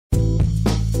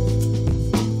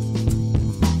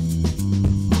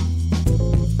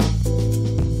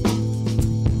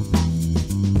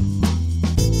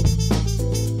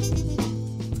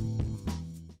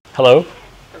Hello,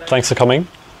 thanks for coming.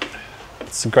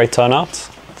 It's a great turnout.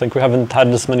 I think we haven't had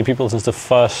this many people since the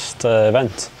first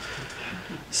event.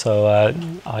 So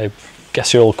I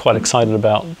guess you're all quite excited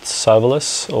about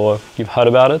serverless, or you've heard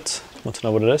about it, want to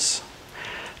know what it is.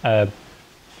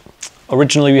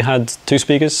 Originally we had 2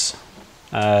 speakers.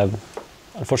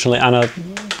 Unfortunately Anna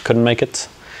couldn't make it,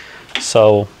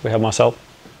 so we have Marcel.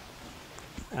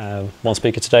 1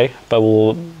 speaker today, but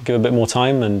we'll give a bit more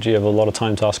time and you have a lot of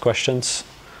time to ask questions.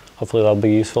 Hopefully that'll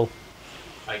be useful.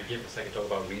 I can give a second talk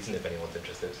about reason if anyone's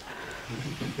interested.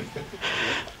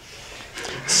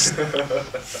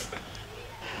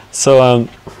 So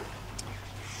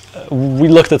we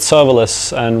looked at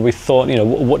serverless and we thought,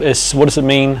 what does it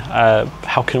mean?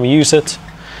 How can we use it?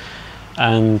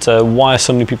 And why are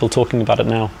so many people talking about it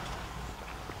now?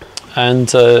 And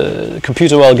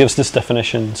Computer Well gives this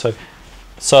definition. So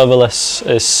serverless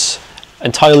is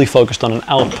entirely focused on an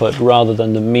output rather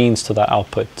than the means to that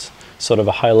output. Sort of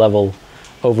a high-level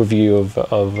overview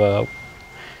of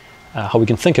how we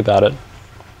can think about it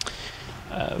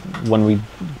when we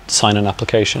design an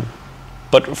application.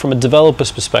 But from a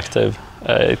developer's perspective,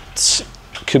 it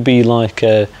could be like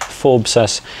Forbes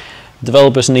says,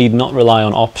 developers need not rely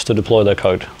on ops to deploy their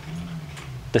code.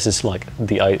 This is like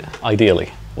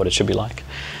ideally what it should be like.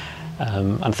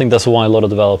 And I think that's why a lot of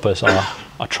developers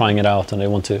are trying it out and they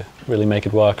want to really make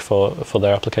it work for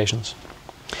their applications.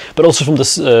 But also from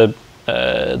the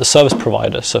service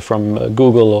provider, so from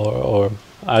Google or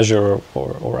Azure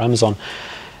or Amazon,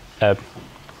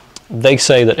 they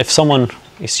say that if someone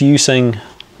is using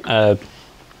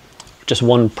just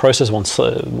one process, one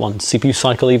CPU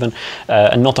cycle even,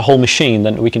 and not a whole machine,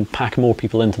 then we can pack more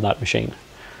people into that machine.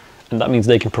 And that means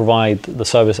they can provide the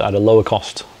service at a lower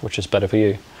cost, which is better for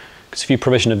you. Because if you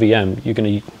provision a VM, you're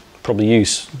going to probably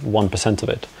use 1% of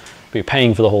it, but you're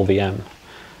paying for the whole VM.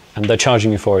 And they're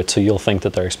charging you for it, so you'll think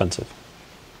that they're expensive.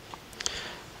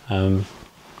 And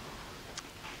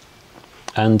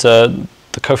the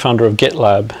co-founder of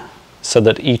GitLab said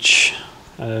that each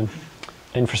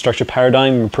infrastructure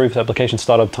paradigm improves application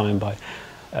startup time by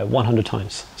 100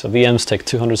 times. So VMs take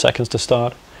 200 seconds to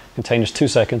start, containers 2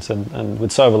 seconds, and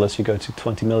with serverless you go to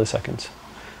 20 milliseconds.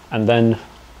 And then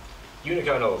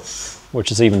unikernels,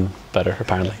 which is even better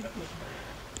apparently.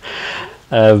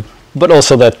 But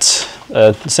also that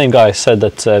the same guy said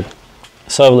that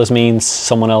serverless means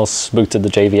someone else booted the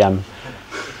JVM.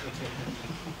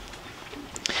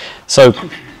 So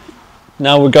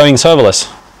now we're going serverless.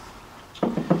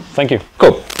 Thank you.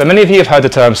 Cool. So many of you have heard the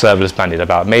term serverless bandied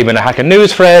about, maybe in a Hacker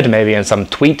News thread, maybe in some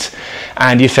tweet,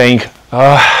 and you think,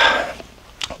 oh,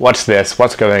 what's this?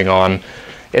 What's going on?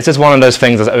 Is this one of those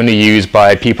things that's only used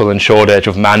by people in Shoreditch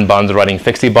with man buns riding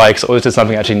fixie bikes, or is this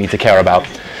something you actually need to care about?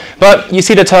 But you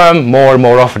see the term more and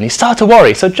more often. You start to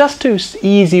worry. So just to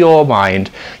ease your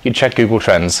mind, you check Google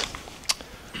Trends.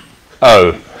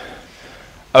 Oh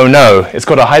no, it's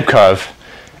got a hype curve.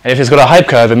 And if it's got a hype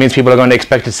curve, it means people are going to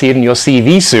expect to see it in your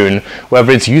CV soon,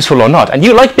 whether it's useful or not. And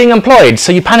you like being employed,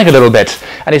 so you panic a little bit.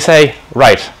 And you say,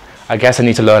 right, I guess I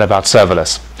need to learn about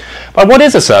serverless. But what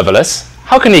is a serverless?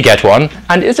 How can you get one?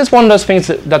 And is this one of those things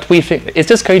that we think, is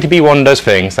this going to be one of those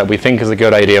things that we think is a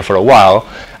good idea for a while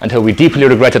until we deeply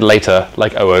regret it later,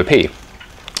 like OOP?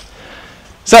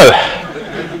 So,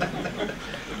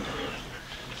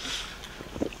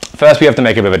 first we have to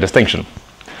make a bit of a distinction.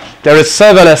 There is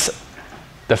serverless,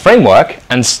 the framework,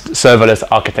 and serverless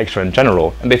architecture in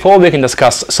general. And before we can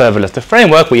discuss serverless, the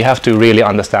framework, we have to really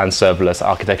understand serverless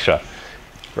architecture.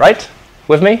 Right?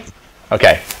 With me?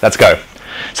 Okay, let's go.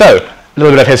 So, a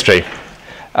little bit of history.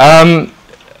 A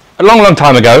long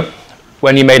time ago,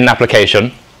 when you made an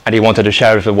application and you wanted to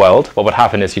share it with the world, what would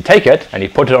happen is you take it and you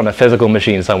put it on a physical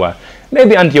machine somewhere,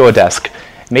 maybe under your desk,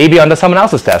 maybe under someone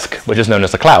else's desk, which is known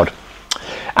as the cloud.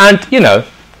 And,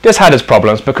 this had its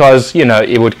problems because,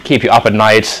 it would keep you up at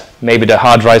night. Maybe the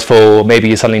hard drive's full, maybe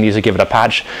you suddenly need to give it a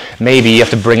patch, maybe you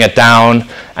have to bring it down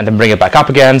and then bring it back up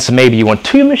again, so maybe you want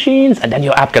 2 machines and then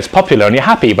your app gets popular and you're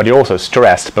happy, but you're also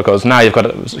stressed because now you've got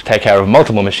to take care of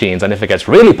multiple machines, and if it gets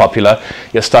really popular,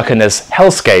 you're stuck in this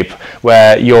hellscape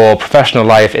where your professional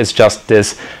life is just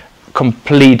this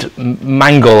complete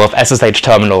mangle of SSH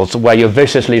terminals where you're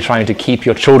viciously trying to keep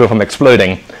your children from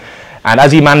exploding. And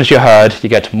as you manage your herd, you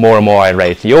get more and more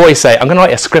irate. You always say, I'm going to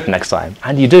write a script next time.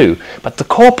 And you do. But the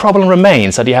core problem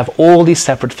remains that you have all these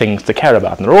separate things to care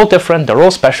about. And they're all different, they're all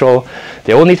special,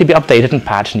 they all need to be updated and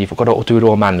patched, and you've got to do it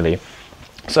all manually.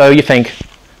 So you think,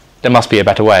 there must be a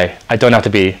better way. I don't have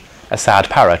to be a sad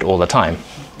parrot all the time.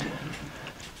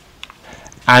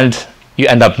 And you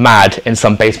end up mad in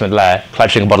some basement lair,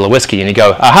 clutching a bottle of whiskey, and you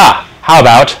go, aha, how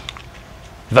about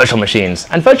virtual machines.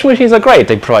 And virtual machines are great.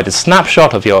 They provide a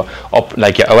snapshot of your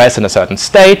OS in a certain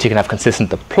state. You can have consistent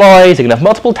deploys. You can have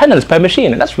multiple tenants per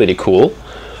machine, and that's really cool.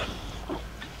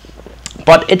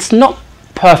 But it's not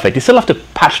perfect. You still have to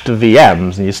patch the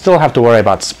VMs, and you still have to worry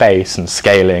about space and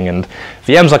scaling, and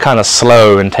VMs are kind of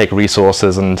slow and take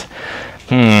resources, and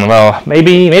well,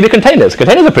 maybe containers.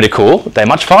 Containers are pretty cool. They're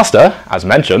much faster, as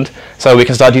mentioned, so we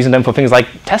can start using them for things like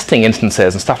testing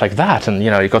instances and stuff like that. And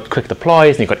you've got quick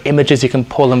deploys, and you've got images you can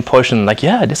pull and push, and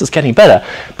yeah, this is getting better.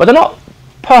 But they're not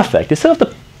perfect. You still have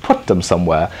to put them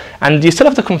somewhere, and you still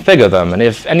have to configure them. And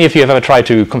if any of you have ever tried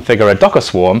to configure a Docker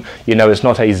swarm, you know it's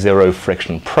not a zero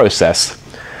friction process.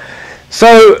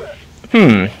 So,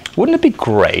 wouldn't it be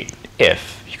great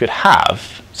if you could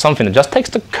have something that just takes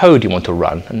the code you want to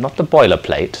run and not the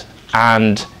boilerplate,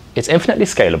 and it's infinitely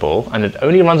scalable, and it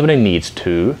only runs when it needs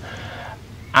to,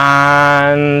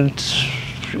 and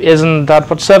isn't that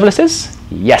what serverless is?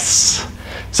 Yes.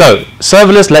 So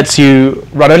serverless lets you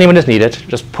run only when it's needed,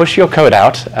 just push your code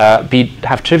out,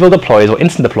 have trivial deploys or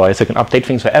instant deploys so you can update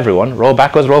things for everyone, roll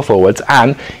backwards, roll forwards,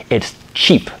 and it's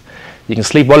cheap. You can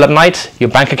sleep well at night, your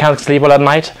bank account can sleep well at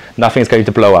night, nothing's going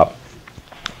to blow up.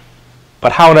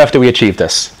 But how on earth do we achieve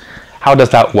this? How does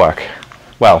that work?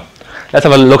 Well, let's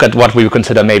have a look at what we would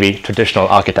consider maybe traditional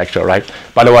architecture, right?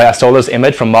 By the way, I stole this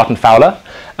image from Martin Fowler.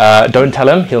 Don't tell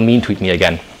him, he'll mean tweet me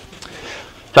again.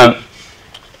 So,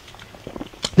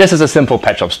 this is a simple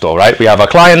pet shop store, right? We have a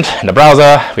client in the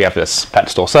browser, we have this pet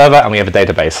store server, and we have a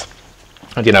database.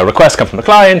 And requests come from the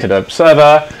client to the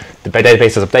server, the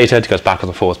database is updated, it goes backwards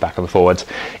and forwards, backwards and forwards.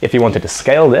 If you wanted to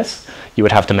scale this, you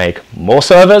would have to make more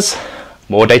servers,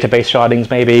 more database shardings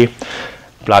maybe,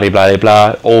 blah, blah,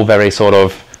 blah, all very sort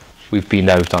of, we've been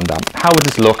there, we've done that. How would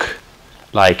this look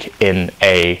like in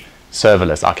a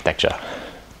serverless architecture?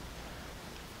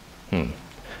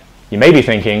 You may be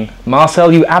thinking,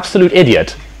 Marcel, you absolute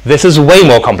idiot. This is way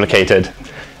more complicated.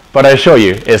 But I assure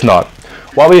you, it's not.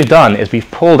 What we've done is we've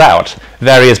pulled out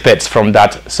various bits from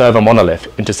that server monolith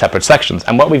into separate sections.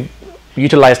 And what we've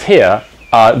utilized here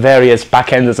are various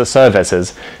backends as a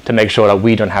services to make sure that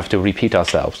we don't have to repeat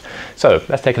ourselves. So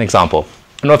let's take an example.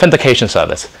 An authentication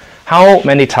service. How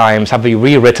many times have we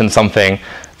rewritten something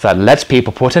that lets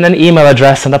people put in an email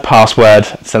address and a password,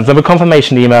 sends them a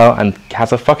confirmation email, and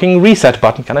has a fucking reset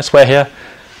button? Can I swear here?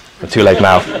 Too late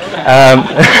now.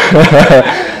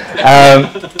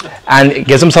 And it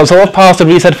gives them some sort of password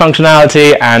reset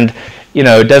functionality, and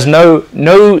there's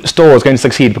no store is going to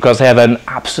succeed because they have an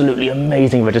absolutely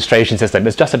amazing registration system.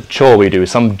 It's just a chore we do,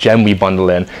 some gem we bundle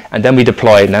in, and then we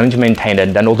deploy it, and then we maintain it,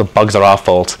 and then all the bugs are our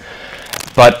fault.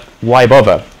 But why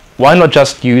bother? Why not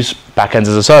just use backends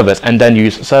as a service and then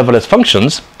use serverless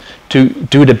functions to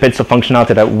do the bits of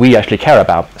functionality that we actually care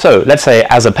about? So let's say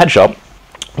as a pet shop,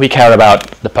 we care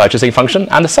about the purchasing function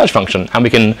and the search function, and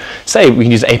we can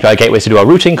use API gateways to do our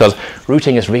routing, because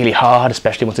routing is really hard,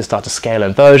 especially once you start to scale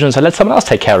and version, so let someone else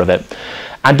take care of it.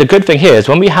 And the good thing here is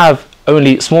when we have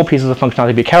only small pieces of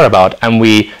functionality we care about, and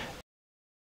we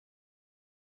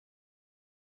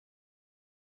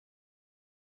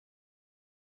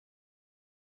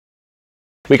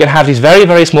can have these very,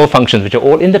 very small functions, which are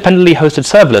all independently hosted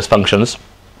serverless functions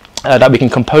that we can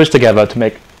compose together to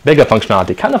make bigger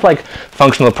functionality, kind of like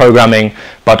functional programming,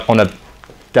 but on a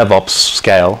DevOps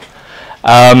scale.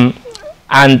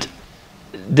 And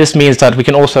this means that we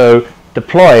can also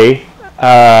deploy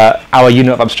our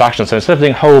unit of abstraction. So instead of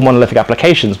doing whole monolithic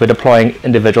applications, we're deploying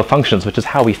individual functions, which is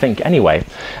how we think anyway.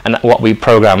 And what we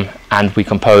program and we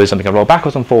compose, and we can roll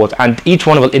backwards and forwards, and each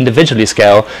one will individually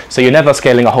scale, so you're never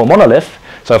scaling a whole monolith.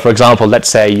 So for example, let's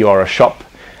say you're a shop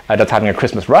that's having a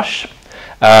Christmas rush.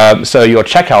 So your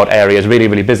checkout area is really,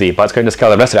 really busy, but it's going to scale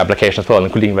the rest of the application as well,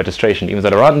 including registration. Even though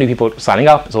there aren't new people signing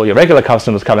up, it's all your regular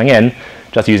customers coming in,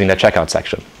 just using their checkout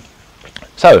section.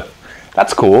 So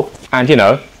that's cool, and you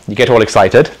get all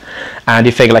excited, and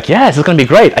you figure like, yeah, this is going to be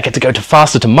great. I get to go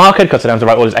faster to market because I don't have to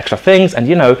write all these extra things. And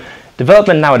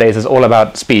development nowadays is all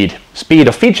about speed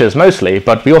of features mostly,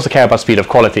 but we also care about speed of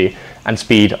quality and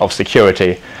speed of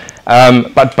security.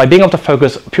 But by being able to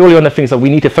focus purely on the things that we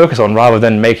need to focus on, rather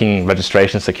than making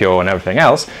registration secure and everything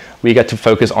else, we get to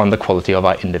focus on the quality of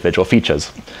our individual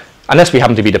features. Unless we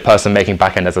happen to be the person making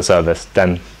backend as a service,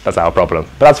 then that's our problem.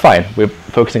 But that's fine. We're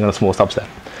focusing on a small subset.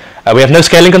 We have no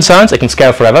scaling concerns. It can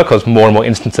scale forever because more and more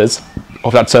instances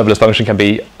of that serverless function can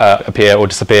be appear or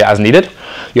disappear as needed.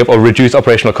 You have a reduced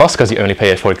operational costs because you only pay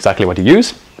it for exactly what you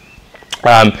use.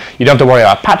 You don't have to worry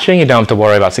about patching, you don't have to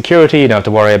worry about security, you don't have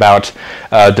to worry about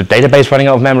the database running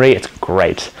out of memory. It's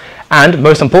great. And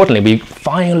most importantly, we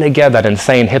finally get that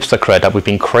insane hipster cred that we've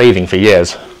been craving for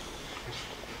years.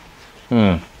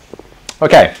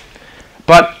 Okay,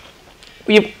 but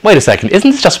wait a second,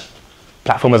 isn't this just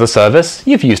platform as a service?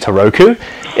 You've used Heroku.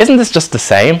 Isn't this just the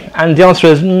same? And the answer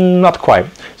is not quite.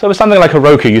 So with something like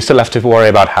Heroku, you still have to worry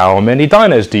about how many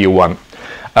dynos do you want.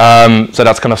 So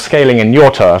that's kind of scaling in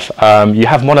your turf. You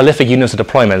have monolithic units of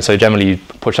deployment, so generally you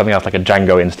push something out like a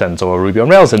Django instance or a Ruby on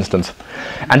Rails instance.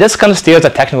 And this kind of steers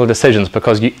at technical decisions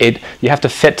because you have to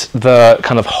fit the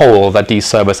kind of hole that these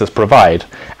services provide.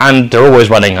 And they're always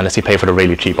running unless you pay for the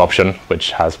really cheap option,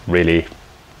 which has really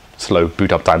slow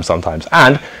boot up time sometimes.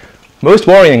 And most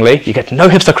worryingly, you get no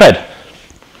hipster cred.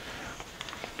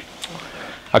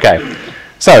 Okay,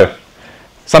 so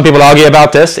some people argue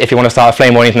about this. If you want to start a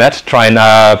flame war internet, try and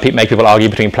make people argue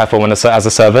between platform as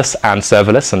a service and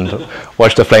serverless and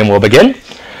watch the flame war begin.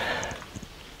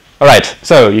 All right,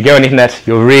 so you go on the internet,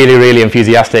 you're really, really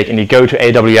enthusiastic, and you go to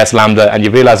AWS Lambda, and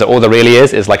you realize that all there really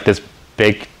is like this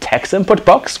big text input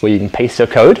box where you can paste your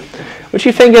code, which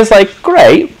you think is like,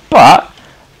 great, but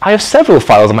I have several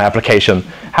files in my application.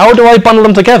 How do I bundle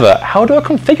them together? How do I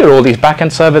configure all these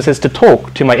backend services to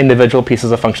talk to my individual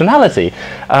pieces of functionality?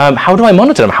 How do I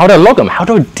monitor them? How do I log them? How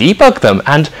do I debug them?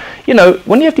 And you know,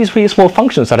 when you have these really small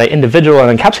functions that are individual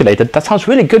and encapsulated, that sounds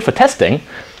really good for testing.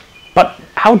 But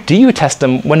how do you test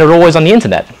them when they're always on the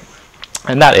internet?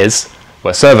 And that is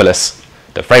where serverless,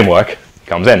 the framework,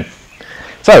 comes in.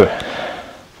 So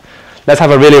let's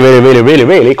have a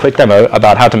really quick demo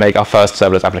about how to make our first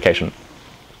serverless application.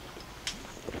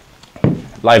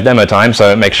 Live demo time,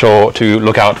 so make sure to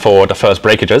look out for the first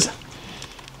breakages.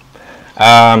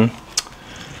 Yeah,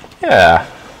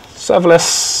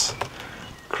 serverless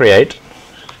create.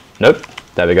 Nope,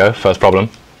 there we go, first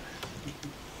problem.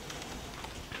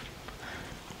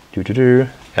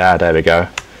 Yeah, there we go.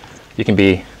 You can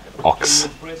be ox.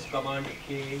 Press command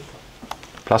K.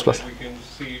 Plus plus. We can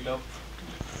see it up.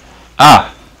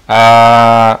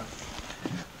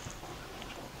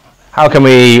 How can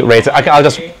we rate it? I'll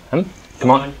just.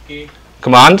 Command K.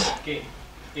 Command. K.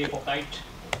 K for kite.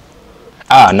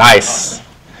 Nice.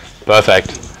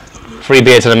 Perfect. Free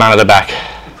beer to the man at the back.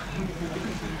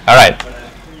 All right.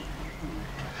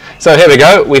 So here we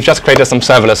go. We've just created some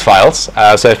serverless files.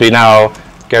 So if we now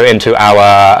go into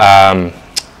our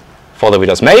folder we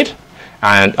just made,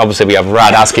 and obviously we have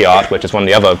rad ASCII art, which is one of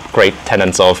the other great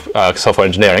tenets of software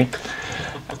engineering.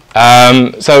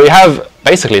 So we have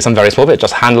basically some very small bit,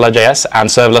 just handler.js and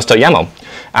serverless.yaml.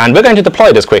 And we're going to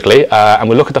deploy this quickly, and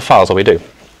we'll look at the files what we do.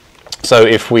 So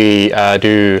if we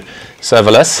do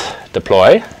serverless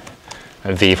deploy,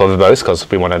 and V for verbose, because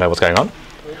we want to know what's going on.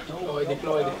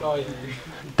 Deploy.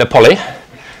 The poly.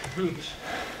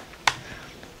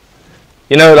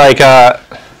 You know, like,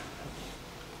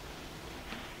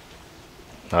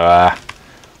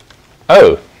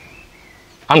 oh,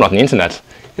 I'm not on the internet.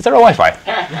 Is there a Wi-Fi?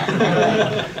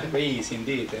 Please,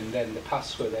 indeed, and then the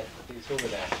password is over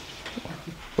there.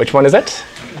 Which one is it?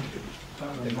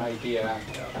 The idea.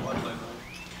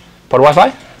 Pod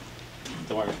Wi-Fi?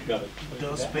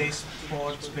 The space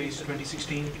pod space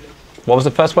 2016. What was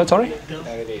the first word, sorry?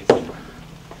 There it is.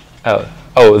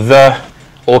 Oh, the,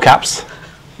 all caps.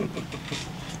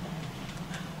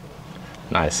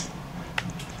 Nice.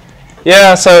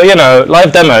 Yeah, so, you know,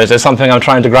 live demos is something I'm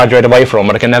trying to graduate away from,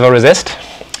 but I can never resist.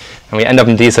 And we end up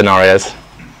in these scenarios.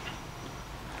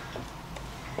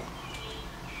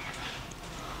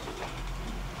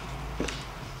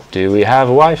 Do we have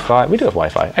Wi-Fi? We do have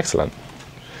Wi-Fi. Excellent.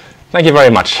 Thank you very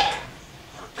much.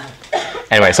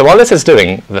 Anyway, so while this is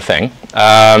doing the thing,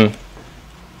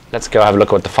 let's go have a look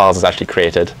at what the files is actually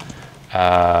created.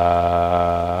 I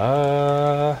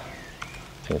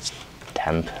think it's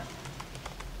temp.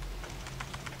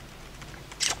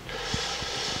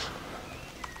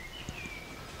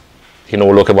 You can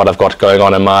all look at what I've got going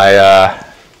on in my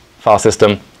file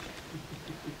system.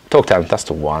 Talk temp, that's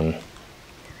the one.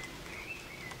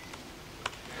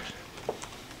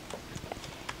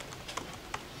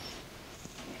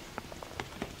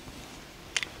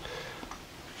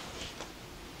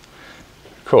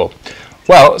 Cool.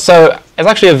 Well, so it's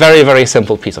actually a very, very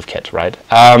simple piece of kit, right?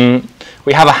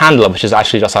 We have a handler, which is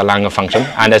actually just our Lang function.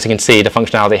 And as you can see, the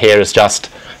functionality here is just,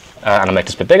 and I'll make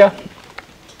this a bit bigger.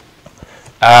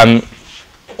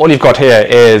 All you've got here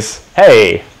is,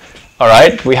 hey, all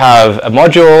right, we have a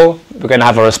module. We're going to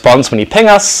have a response when you ping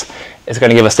us. It's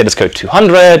going to give us status code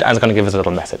 200, and it's going to give us a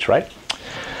little message, right?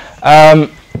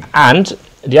 And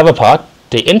the other part,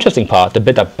 the interesting part, the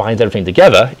bit that binds everything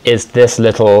together, is this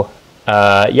little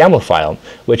YAML file,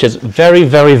 which is very,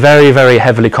 very, very, very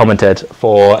heavily commented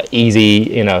for easy,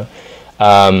 you know,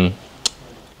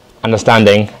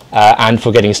 understanding and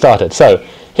for getting started. So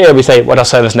here we say what our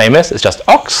service name is. It's just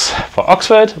Ox for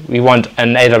Oxford. We want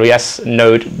an AWS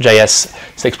Node.js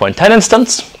 6.10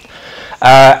 instance.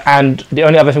 And the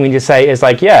only other thing we need to say is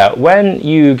like, yeah, when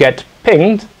you get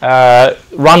pinged,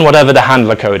 run whatever the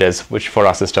handler code is, which for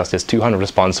us is just this 200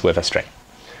 response with a string.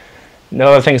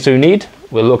 No other things to need.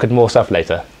 We'll look at more stuff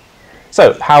later.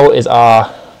 So how is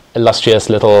our illustrious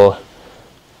little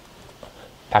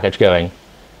package going?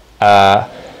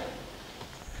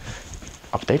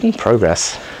 Updating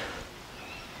progress.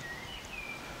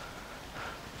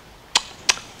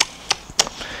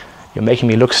 You're making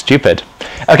me look stupid.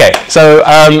 Okay, so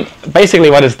basically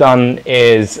what it's done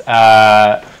is,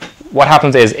 what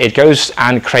happens is it goes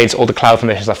and creates all the cloud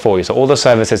permissions for you. So all the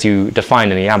services you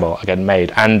define in the YAML are getting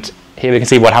made. And here we can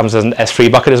see what happens as an S3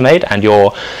 bucket is made, and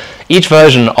each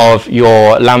version of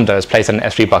your Lambda is placed in an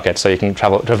S3 bucket, so you can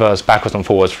traverse backwards and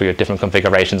forwards through your different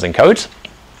configurations and codes.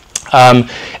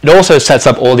 It also sets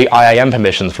up all the IAM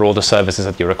permissions for all the services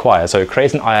that you require. So it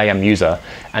creates an IAM user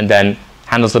and then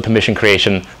handles the permission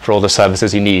creation for all the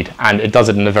services you need, and it does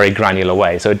it in a very granular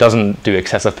way. So it doesn't do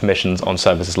excessive permissions on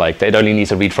services like that. It only needs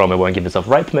to read from, it won't give itself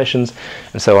write permissions,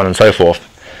 and so on and so forth.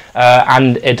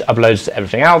 And it uploads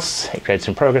everything else. It creates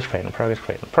in progress, create in progress,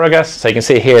 create in progress. So you can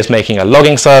see here it's making a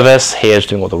logging service, here's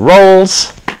doing all the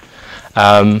roles.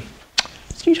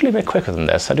 It's usually a bit quicker than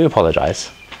this, I do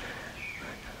apologize.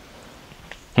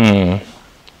 So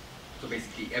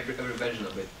basically every version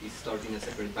of it is stored in a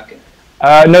separate bucket?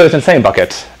 No, it's in the same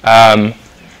bucket,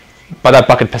 but that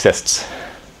bucket persists.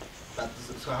 But,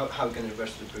 so how can you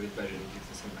reverse the previous version if it's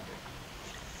the same bucket?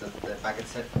 The bucket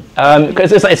set?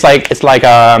 Because it's like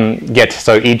Git,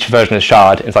 so each version is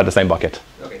shard inside the same bucket.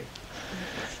 Okay.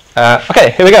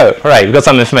 Okay, here we go. All right, we've got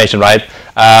some information, right?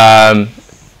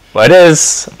 What it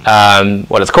is,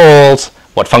 what it's called,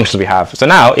 what functions we have. So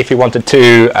now, if you wanted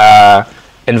to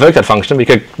invoke that function, we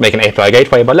could make an API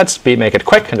gateway, but let's make it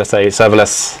quick and just say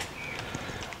serverless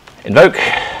invoke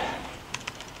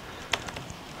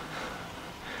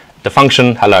the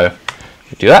function hello.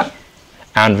 We do that,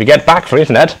 and we get back from the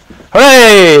internet,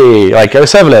 hooray! Like, go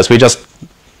serverless, we just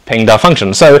pinged our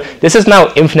function. So this is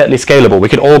now infinitely scalable. We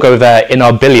could all go there in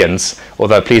our billions,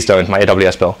 although please don't, my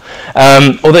AWS bill.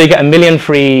 Although you get 1 million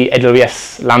free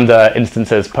AWS Lambda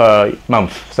instances per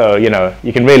month. So, you know,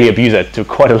 you can really abuse it to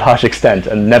quite a large extent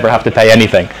and never have to pay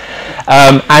anything.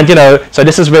 And, you know, so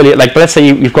this is really, like, but let's say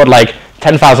you've got like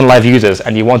 10,000 live users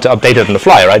and you want to update it on the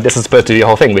fly, right? This is supposed to be the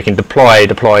whole thing. We can deploy,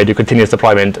 do continuous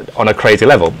deployment on a crazy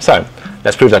level. So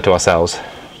let's prove that to ourselves.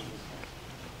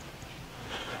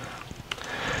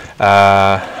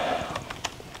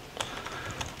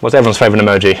 What's everyone's favorite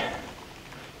emoji?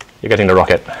 You're getting the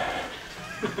rocket. All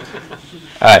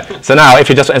right. So now, if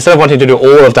you just, instead of wanting to do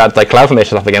all of that like CloudFormation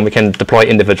stuff again, we can deploy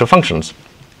individual functions,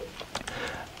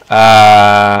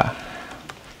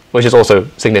 which is also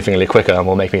significantly quicker and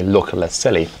will make me look less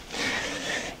silly.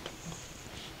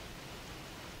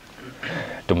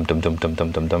 Dum dum dum dum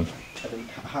dum dum dum.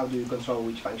 How do you control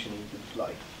which function you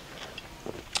deploy?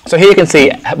 So here you can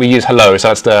see we use hello,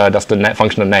 so that's the net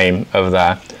functional name over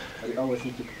there. You always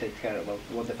need to take care about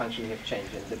what the function you have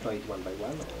changed and deploy it one by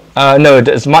one? Or? No,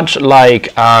 it's much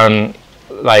like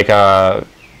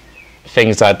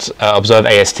things that observe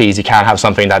ASTs. You can have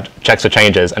something that checks for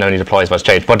changes and only deploys what's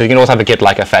changed. But you can also have a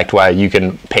Git-like effect where you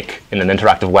can pick in an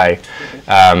interactive way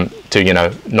to, you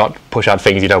know, not push out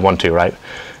things you don't want to, right?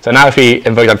 So now if we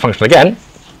invoke that function again,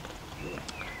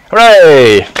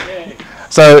 hooray! Yay.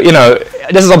 So, you know,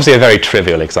 this is obviously a very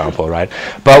trivial example, right?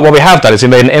 But what we have done is we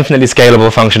made an infinitely scalable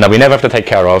function that we never have to take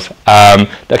care of,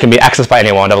 that can be accessed by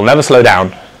anyone, that will never slow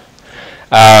down,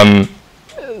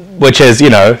 which is, you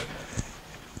know,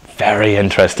 very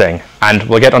interesting. And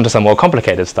we'll get onto some more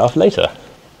complicated stuff later.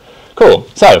 Cool.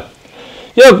 So,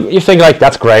 you think like,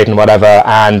 that's great and whatever,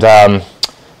 and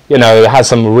you know, it has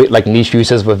some like niche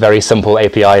uses with very simple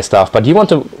API stuff, but you want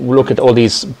to look at all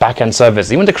these backend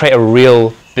services. You want to create a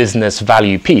real business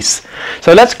value piece.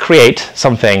 So let's create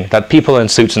something that people in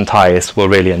suits and ties will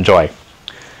really enjoy.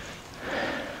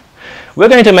 We're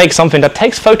going to make something that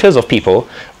takes photos of people,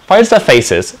 finds their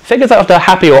faces, figures out if they're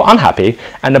happy or unhappy,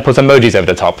 and then puts emojis over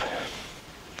the top.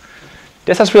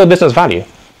 This has real business value.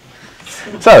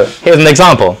 So here's an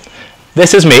example.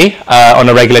 This is me on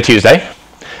a regular Tuesday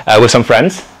with some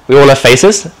friends. We all have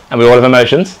faces and we all have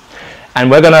emotions, and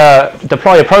we're going to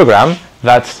deploy a program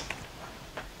that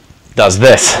does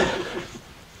this.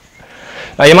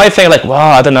 Now you might think like, well,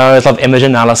 I don't know, it's a lot of image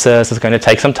analysis, it's going to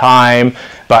take some time,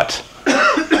 but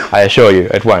I assure you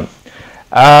it won't.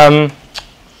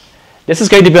 This is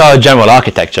going to be our general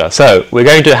architecture. So we're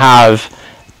going to have,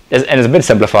 and it's a bit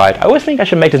simplified, I always think I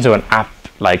should make it into an app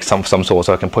like some sort,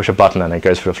 so I can push a button and it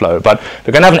goes through a flow. But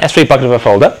we're going to have an S3 bucket of a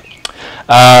folder.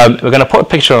 We're going to put a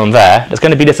picture on there. There's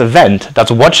going to be this event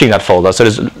that's watching that folder, so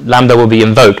this Lambda will be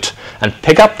invoked and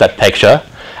pick up that picture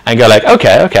and go like,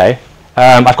 okay,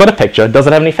 I've got a picture, does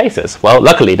it have any faces? Well,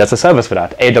 luckily there's a service for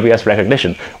that, AWS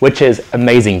recognition, which is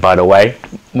amazing, by the way.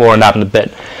 More on that in a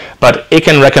bit. But it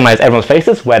can recognize everyone's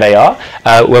faces, where they are,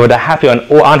 whether they're happy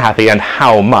or unhappy, and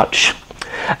how much.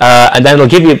 And then it'll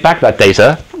give you back that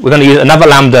data. We're going to use another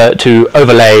Lambda to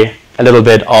overlay a little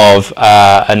bit of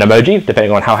an emoji,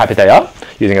 depending on how happy they are,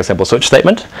 using a simple switch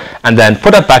statement, and then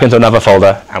put that back into another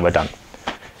folder, and we're done.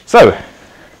 So,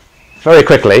 very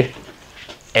quickly,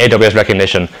 AWS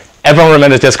recognition. Everyone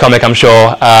remembers this comic, I'm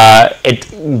sure. It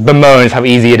bemoans how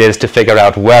easy it is to figure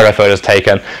out where a photo is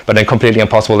taken, but then completely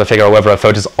impossible to figure out whether a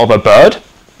photo is of a bird.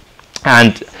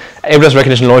 And AWS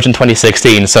recognition launched in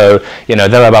 2016, so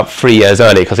they're about 3 years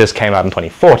early, because this came out in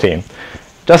 2014.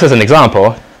 Just as an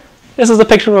example, this is a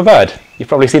picture of a bird. You've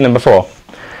probably seen them before.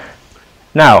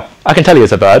 Now, I can tell you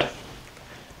it's a bird.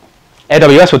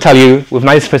 AWS will tell you with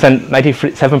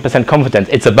 97% confidence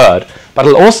it's a bird, but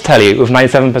it'll also tell you with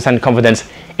 97% confidence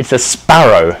it's a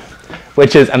sparrow,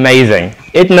 which is amazing.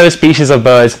 It knows species of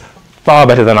birds far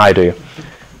better than I do.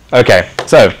 Okay,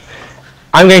 so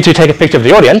I'm going to take a picture of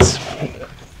the audience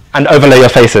and overlay your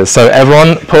faces. So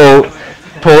everyone pull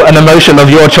an emotion of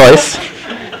your choice.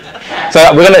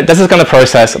 So this is going to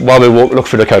process while we look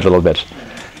through the code a little bit.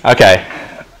 Okay.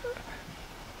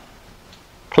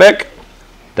 Click.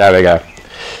 There we go.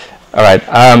 All right.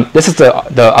 This is the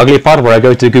ugly part where I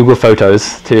go to Google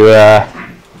Photos to. I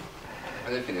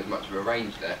don't think there's much of a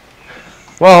range there.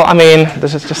 Well, I mean,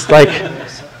 this is just like.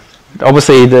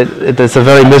 Obviously, it's a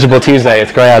very miserable Tuesday.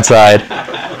 It's grey outside.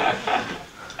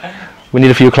 We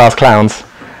need a few class clowns.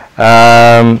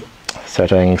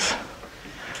 Settings.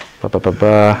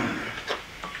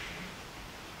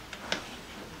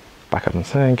 Backup and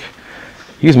sync.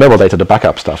 Use mobile data to back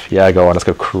up stuff. Yeah, go on. Let's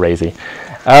go crazy.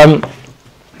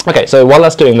 Okay, so while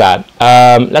that's doing that,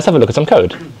 let's have a look at some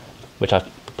code, which I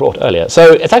brought earlier.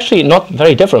 So it's actually not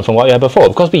very different from what we had before,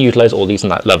 because we utilize all these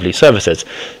lovely services.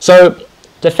 So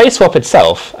the face swap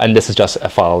itself, and this is just a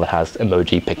file that has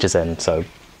emoji pictures in, so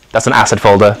that's an asset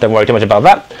folder. Don't worry too much about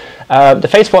that. The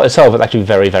face swap itself is actually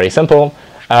very, very simple.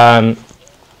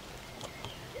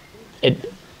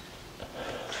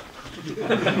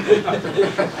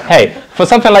 Hey, for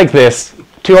something like this,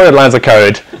 200 lines of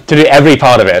code to do every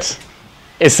part of it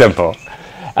is simple.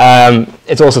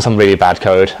 It's also some really bad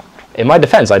code. In my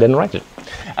defense, I didn't write it.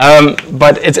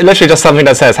 But it's literally just something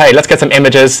that says, hey, let's get some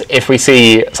images. If we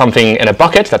see something in a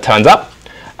bucket that turns up,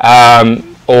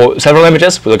 or several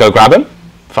images, we'll go grab them.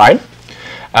 Fine.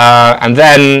 And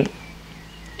then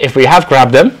if we have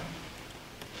grabbed them,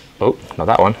 oh, not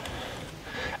that one,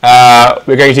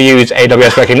 we're going to use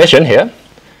AWS recognition here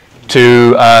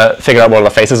to figure out what all the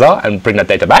faces are and bring that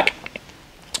data back.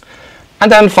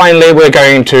 And then finally, we're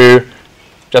going to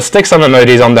just stick some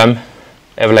emojis on them,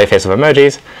 overlay face of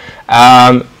emojis,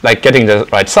 like getting the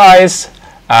right size,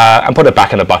 and put it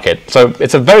back in the bucket. So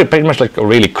it's pretty much like a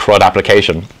really CRUD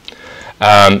application,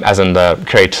 as in the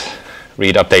create,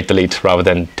 read, update, delete, rather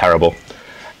than terrible.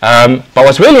 But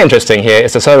what's really interesting here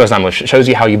is the serverless language, which shows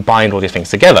you how you bind all these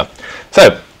things together.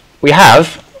 So we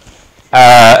have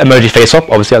emoji face swap,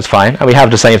 obviously that's fine, and we have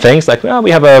the same things, like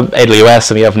we have a AWS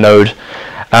and we have Node,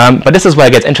 but this is where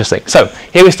it gets interesting. So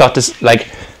here we start to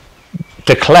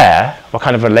declare what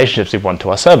kind of relationships we want to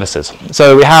our services.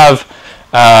 So we have,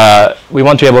 we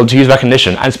want to be able to use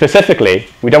recognition, and specifically,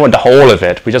 we don't want the whole of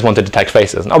it, we just want to detect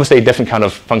faces. And obviously different kind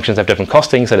of functions have different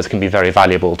costing, so this can be very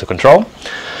valuable to control.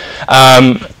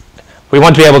 We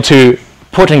want to be able to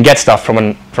put and get stuff from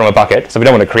a bucket, so we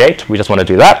don't want to create, we just want to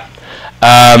do that.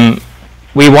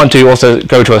 We want to also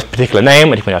go to a particular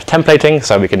name, and we have templating,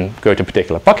 so we can go to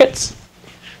particular buckets.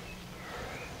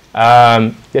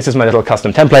 This is my little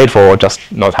custom template for just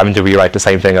not having to rewrite the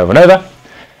same thing over and over.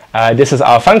 This is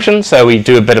our function, so we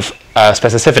do a bit of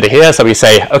specificity here. So we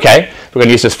say, okay, we're going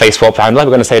to use this face swap handler.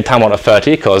 We're going to say a timeout of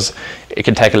 30 because it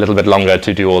can take a little bit longer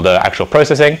to do all the actual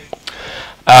processing.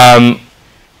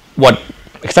 What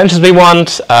extensions we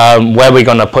want, where we're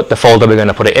going to put the folder we're going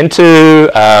to put it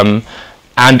into,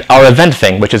 and our event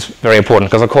thing, which is very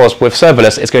important because, of course, with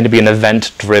serverless, it's going to be an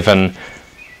event-driven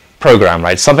program,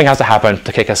 right? Something has to happen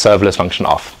to kick a serverless function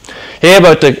off. Here,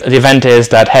 but the event is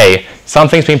that, hey,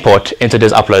 something's been put into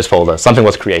this uploads folder. Something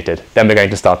was created. Then we're going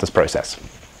to start this process.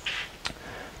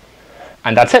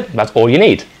 And that's it. That's all you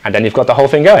need. And then you've got the whole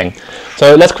thing going.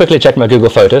 So let's quickly check my Google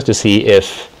Photos to see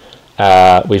if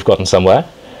we've gotten somewhere.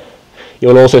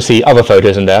 You'll also see other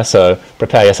photos in there, so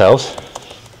prepare yourselves.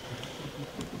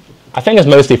 I think it's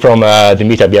mostly from the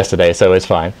meetup yesterday, so it's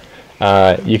fine.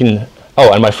 You can,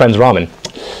 oh, and my friend's ramen.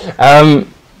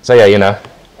 So yeah,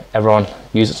 everyone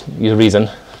use reason.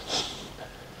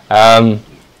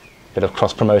 Bit of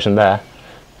cross-promotion there.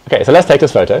 Okay, so let's take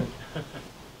this photo,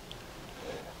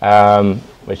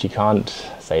 which you can't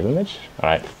save image. All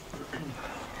right.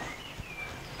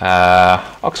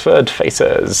 Oxford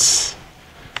faces.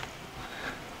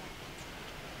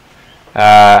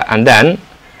 And then,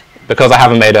 because I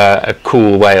haven't made a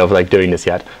cool way of like doing this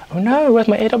yet. Oh no, where's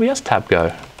my AWS tab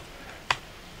go?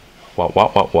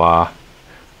 Wah.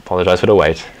 Apologize for the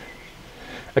wait.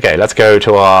 Okay, let's go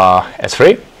to our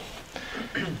S3.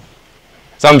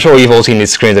 So I'm sure you've all seen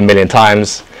these screens a million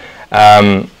times.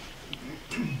 And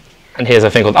here's a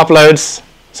thing called uploads.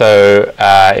 So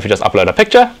if you just upload a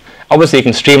picture, obviously you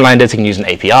can streamline this, you can use an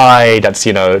API, that's,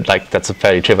 you know, like that's a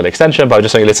fairly trivial extension, but I'm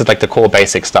just saying this is like the core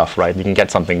basic stuff, right? You can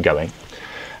get something going.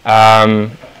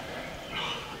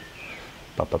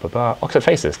 Oxford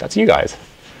Faces, that's you guys.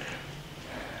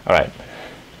 All right.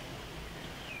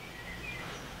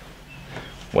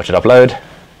 What should upload?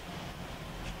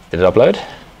 Did it upload?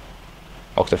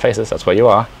 Oxford Faces, that's where you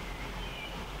are.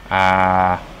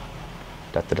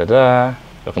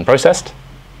 Looking processed.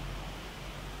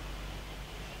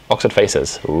 Oxford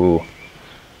Faces, ooh.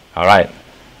 All right.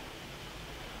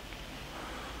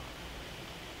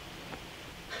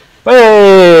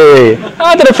 Hey!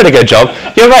 I did a pretty good job.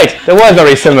 You're right, they were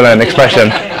very similar in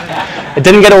expression. It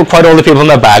didn't get quite all the people in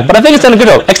the bag, but I think it's done a good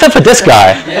job, except for this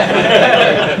guy.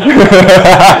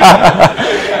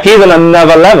 He's on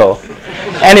another level.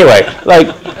 Anyway,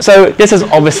 so this is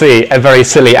obviously a very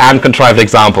silly and contrived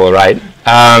example, right?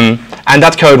 And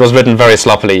that code was written very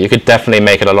sloppily. You could definitely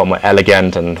make it a lot more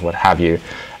elegant and what have you.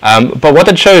 But what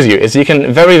it shows you is you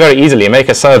can very, very easily make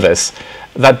a service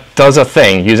that does a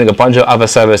thing using a bunch of other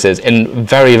services in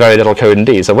very, very little code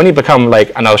indeed. So when you become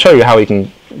like, and I'll show you how you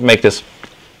can make this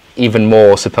even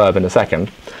more superb in a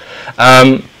second.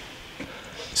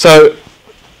 So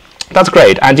that's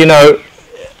great. And you know,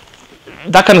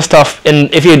 that kind of stuff,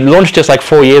 if you launched this like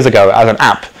 4 years ago as an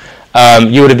app,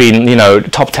 you would have been, you know,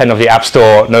 top 10 of the App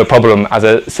Store, no problem, as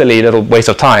a silly little waste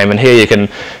of time. And here you can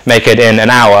make it in an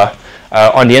hour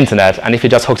on the internet. And if you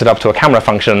just hooked it up to a camera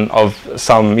function of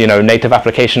some, you know, native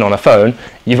application on a phone,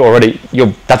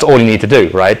 that's all you need to do,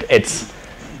 right? It's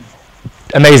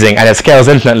amazing, and it scales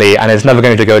infinitely, and it's never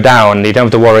going to go down. You don't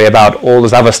have to worry about all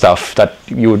this other stuff that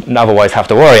you would otherwise have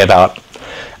to worry about.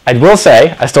 I will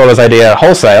say, I stole this idea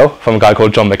wholesale from a guy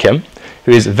called John McKim,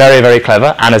 who is very, very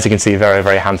clever, and as you can see, very,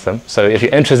 very handsome. So if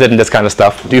you're interested in this kind of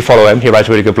stuff, do follow him. He writes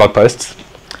really good blog posts.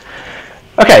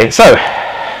 Okay, so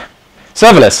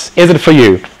serverless, is it for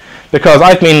you? Because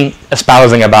I've been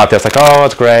espousing about this, like, oh,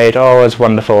 it's great, oh, it's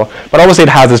wonderful. But obviously it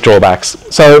has its drawbacks.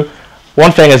 So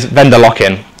one thing is vendor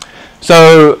lock-in.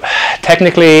 So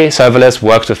technically, serverless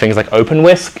works with things like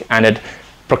OpenWhisk, and it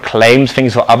proclaims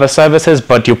things for other services,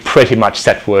 but you're pretty much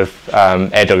set with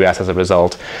AWS as a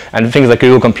result. And things like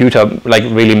Google Compute are like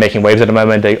really making waves at the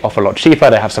moment. They offer a lot cheaper.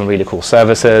 They have some really cool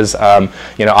services.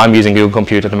 You know, I'm using Google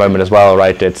Compute at the moment as well,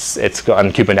 right? It's got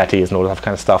and Kubernetes and all that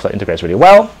kind of stuff that integrates really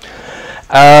well.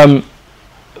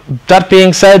 That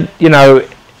being said, you know,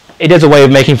 it is a way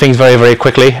of making things very, very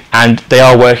quickly, and they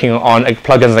are working on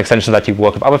plugins and extensions that you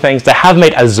work with other things. They have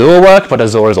made Azure work, but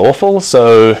Azure is awful,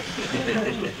 so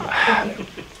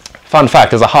fun fact,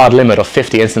 there's a hard limit of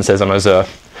 50 instances on Azure.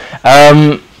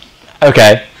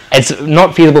 Okay, it's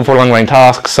not feasible for long-range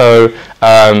tasks, so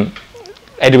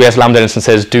AWS Lambda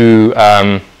instances do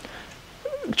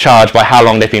charge by how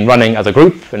long they've been running as a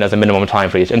group, and there's a minimum time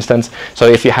for each instance. So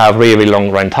if you have really, really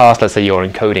long-range tasks, let's say you're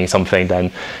encoding something,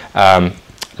 then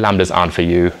Lambdas aren't for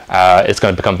you. It's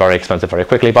going to become very expensive very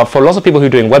quickly. But for lots of people who are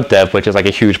doing web dev, which is like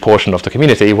a huge portion of the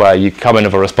community, where you come in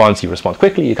with a response, you respond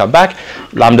quickly, you come back,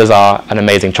 Lambdas are an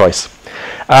amazing choice.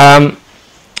 There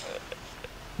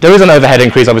is an overhead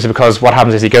increase, obviously, because what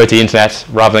happens is you go to the internet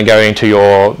rather than going to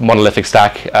your monolithic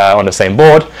stack on the same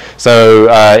board. So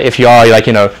if you are, like,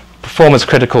 you know, performance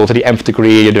critical to the nth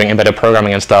degree, you're doing embedded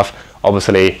programming and stuff,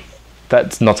 obviously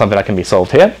that's not something that can be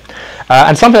solved here.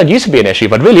 And something that used to be an issue,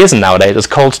 but really isn't nowadays, is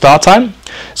cold start time.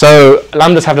 So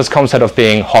Lambdas have this concept of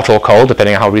being hot or cold,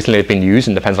 depending on how recently it's been used,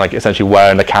 and depends on, like, essentially where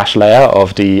in the cache layer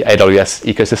of the AWS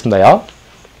ecosystem they are.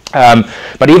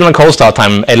 But even on cold start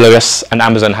time, AWS and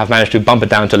Amazon have managed to bump it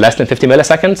down to less than 50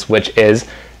 milliseconds, which is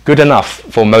good enough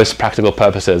for most practical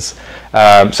purposes.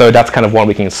 So that's kind of one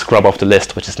we can scrub off the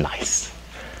list, which is nice.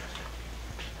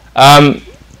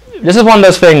 This is one of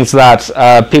those things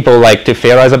that people like to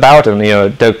theorize about, and, you know,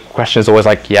 the question is always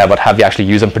like, yeah, but have you actually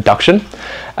used in production?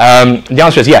 The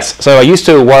answer is yes. So I used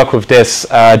to work with this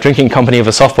drinking company with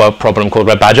a software problem called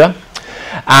Red Badger,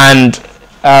 and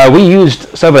we used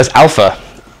Serverless Alpha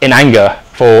in anger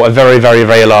for a very, very,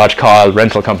 very large car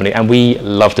rental company, and we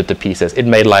loved it to pieces. It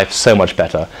made life so much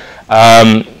better.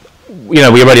 you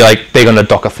know, we're already like big on the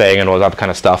Docker thing and all that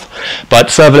kind of stuff. But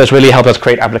serverless really helped us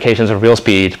create applications of real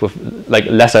speed with like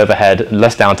less overhead,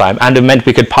 less downtime, and it meant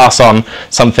we could pass on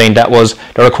something that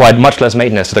required much less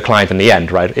maintenance to the client in the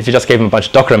end, right? If you just gave them a bunch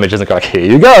of Docker images and go like, here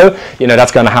you go, you know,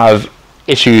 that's going to have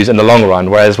issues in the long run.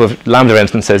 Whereas with Lambda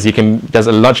instances, there's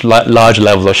a much larger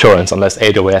level of assurance, unless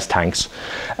AWS tanks,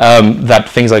 that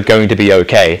things are going to be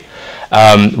okay.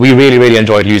 We really, really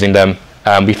enjoyed using them.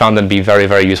 We found them to be very,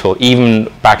 very useful,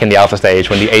 even back in the alpha stage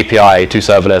when the API to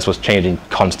serverless was changing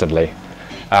constantly.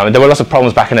 There were lots of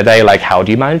problems back in the day, like how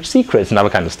do you manage secrets and other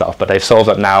kind of stuff, but they've solved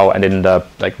that now, and in the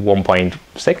like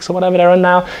 1.6 or whatever they're in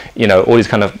now, you know, all these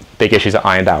kind of big issues are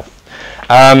ironed out.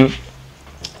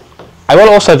 I will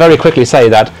also very quickly say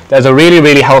that there's a really,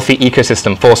 really healthy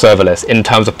ecosystem for serverless in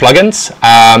terms of plugins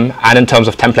and in terms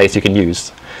of templates you can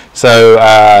use. So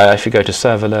if you go to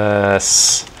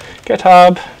serverless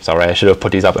GitHub, sorry, I should have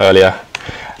put these up earlier.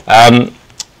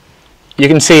 You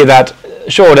can see that,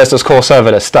 sure, there's this core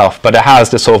serverless stuff, but it has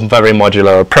this sort of very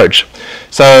modular approach.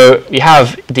 So you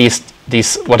have these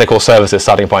what they call services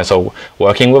starting points, so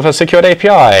working with a secured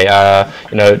API,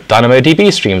 you know,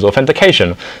 DynamoDB streams,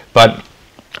 authentication, but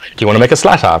do you want to make a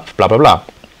Slack app, blah, blah, blah.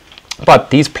 But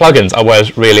these plugins are where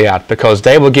it's really at, because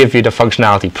they will give you the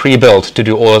functionality pre-built to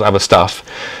do all this other stuff.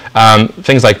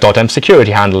 Things like .env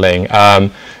security handling,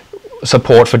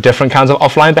 support for different kinds of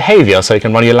offline behavior, so you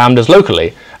can run your Lambdas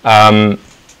locally.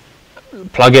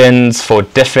 Plugins for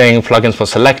diffing, plugins for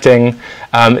selecting.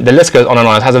 The list goes on and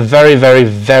on. It has a very, very,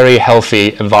 very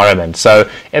healthy environment. So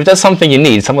if there's something you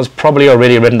need, someone's probably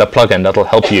already written a plugin that'll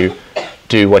help you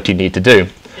do what you need to do.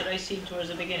 Did I see towards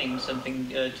the beginning something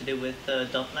to do with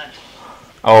 .NET?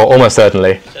 Oh, almost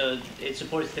certainly. So it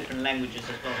supports different languages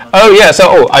as well. Oh yeah,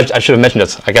 so I should have mentioned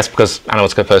it, I guess, because Anna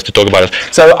was supposed to talk about it.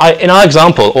 So in our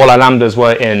example, all our Lambdas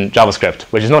were in JavaScript,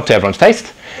 which is not to everyone's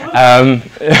taste.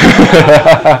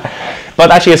 But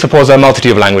actually it supports a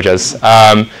multitude of languages.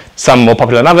 Some more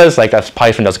popular than others, like there's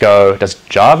Python, there's Go, there's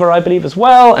Java, I believe, as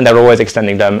well, and they're always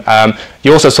extending them.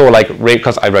 You also saw, like,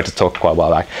 because I wrote this talk quite a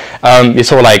while back, you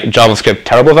saw, like, JavaScript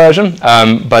terrible version,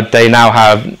 but they now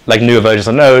have, like, newer versions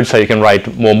of Node, so you can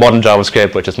write more modern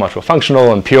JavaScript, which is much more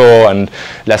functional and pure and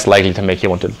less likely to make you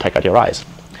want to take out your eyes.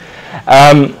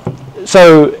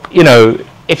 So, you know,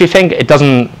 if you think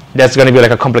there's going to be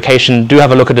like a complication, do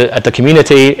have a look at the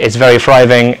community. It's very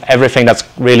thriving. Everything that's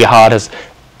really hard has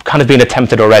kind of been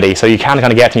attempted already, so you can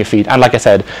kind of get on your feet. And like I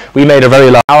said, we made a very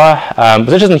low hour,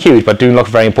 which isn't huge, but doing lots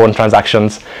of very important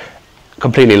transactions.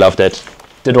 Completely loved it.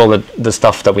 Did all the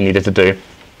stuff that we needed to do.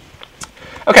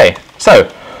 Okay, so.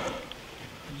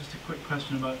 Just a quick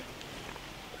question about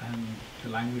the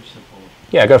language support.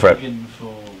 Yeah, go for it. Plugin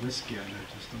for Whiskey, I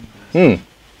noticed on this. I don't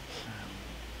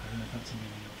know if that's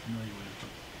something you're familiar with, but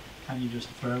can you just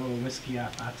throw a Whiskey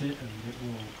app at it and it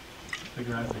will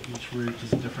figure out that each route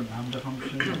is a different Lambda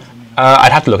function or something like that?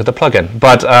 I'd have to look at the plugin,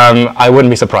 but I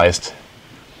wouldn't be surprised.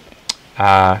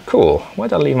 Cool. Where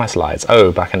did I leave my slides?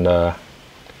 Oh, back in the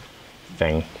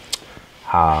thing.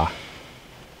 Blah,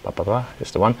 blah, blah.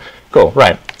 Just the one. Cool.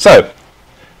 Right. So,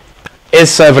 is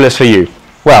serverless for you?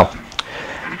 Well,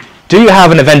 do you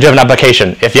have an event-driven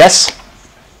application? If yes,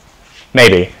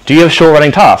 maybe. Do you have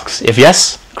short-running tasks? If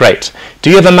yes, great. Do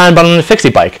you have a man bun on a fixie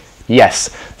bike? Yes.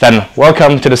 Then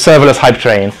welcome to the serverless hype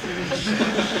train.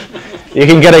 You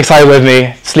can get excited with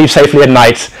me, sleep safely at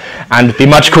night, and be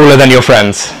much cooler than your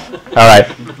friends. All right.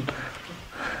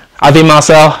 I've been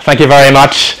Marcel. Thank you very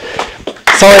much.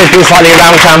 Sorry it's been slightly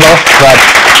around Campbell, but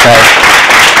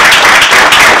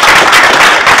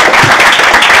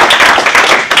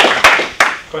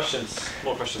Questions?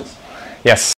 More questions?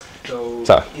 yes.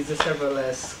 So, is the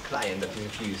serverless client that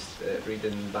you've used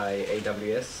written by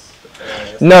AWS?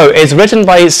 No, it's written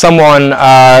by someone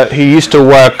who used to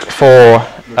work for.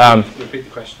 Repeat the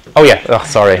question. Oh yeah. Oh,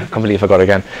 sorry, completely forgot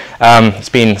again. It's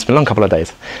been a long couple of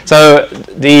days. So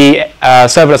the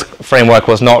serverless framework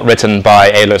was not written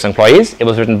by AWS employees. It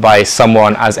was written by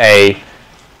someone as a.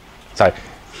 Sorry.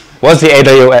 Was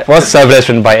serverless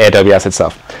written by AWS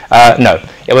itself? No,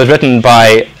 it was written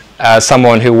by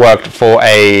someone who worked for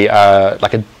a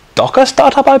like a Docker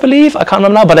startup, I believe. I can't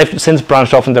remember now, but they've since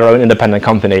branched off in their own independent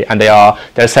company, and there are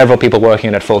several people working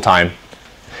on it full time.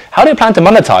 How do you plan to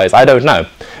monetize? I don't know,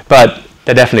 but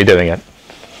they're definitely doing it.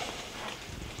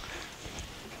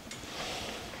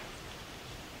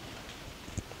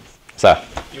 So.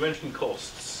 You mentioned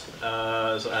costs,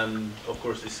 and of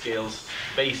course it scales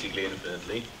basically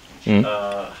infinitely.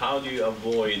 How do you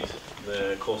avoid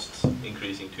the costs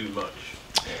increasing too much?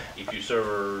 If your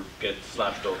server gets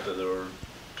slash-dotted or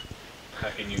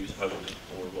hacking news or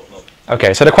whatnot.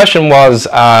 Okay, so the question was,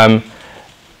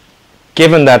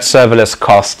 given that serverless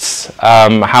costs,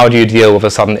 how do you deal with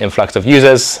a sudden influx of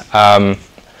users?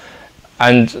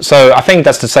 And so I think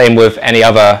that's the same with any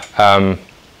other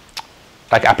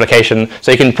like application.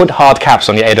 So you can put hard caps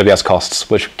on your AWS costs,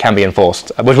 which can be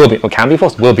enforced,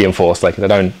 will be enforced, like they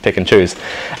don't pick and choose.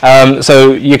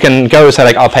 So you can go say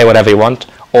like, I'll pay whatever you want,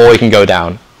 or you can go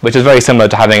down, which is very similar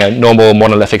to having a normal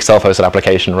monolithic self-hosted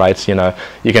application, right? You know,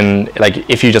 you can, like,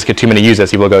 if you just get too many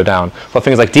users, you will go down. For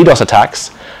things like DDoS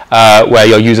attacks, where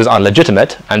your users aren't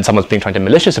legitimate and someone's been trying to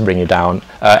maliciously bring you down,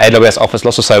 AWS offers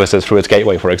lots of services through its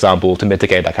gateway, for example, to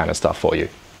mitigate that kind of stuff for you.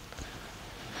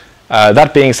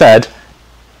 That being said,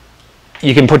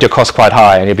 you can put your costs quite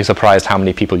high and you'll be surprised how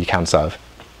many people you can serve.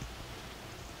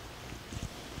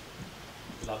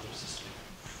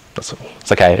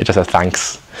 It's okay, it just says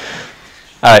thanks.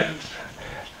 All right.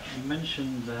 You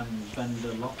mentioned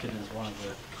vendor lock-in as one of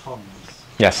the cons.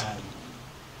 Yes.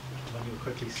 When you were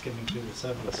quickly skimming through the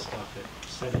serverless stuff, it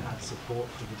said it had support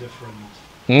for the different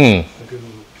the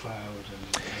Google Cloud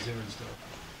and Azure and stuff.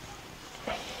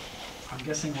 I'm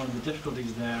guessing one of the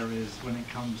difficulties there is when it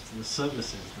comes to the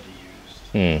services that are used.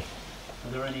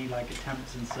 Are there any like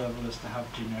attempts in serverless to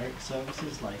have generic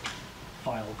services like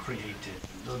file created?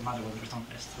 It doesn't matter whether it's on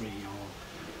S3 or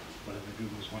whatever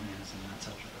Google's one is, and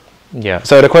etc. Yeah.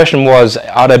 So the question was,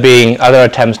 are there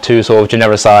attempts to sort of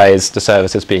genericize the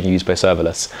services being used by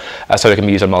serverless, so they can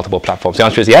be used on multiple platforms? The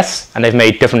answer is yes, and they've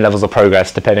made different levels of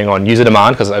progress depending on user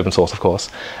demand, because it's open source, of course,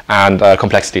 and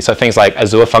complexity. So things like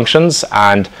Azure functions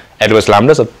and AWS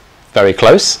Lambdas are very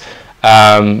close.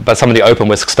 But some of the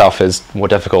OpenWhisk stuff is more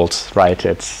difficult, right?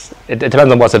 It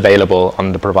depends on what's available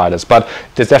on the providers, but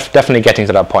it's definitely getting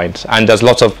to that point. And there's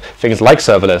lots of things like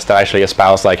serverless that actually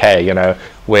espouse like, hey, you know,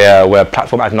 we're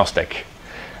platform agnostic.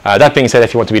 That being said,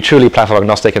 if you want to be truly platform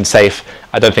agnostic and safe,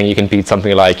 I don't think you can beat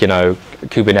something like, you know,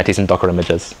 Kubernetes and Docker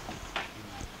images.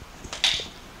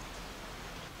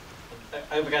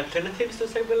 Are there alternatives to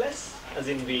serverless, as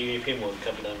in the framework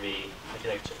covered on the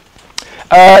architecture?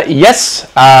 Yes.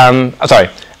 Sorry,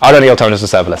 are there any alternatives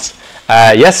to serverless?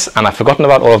 Yes, and I've forgotten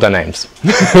about all of their names.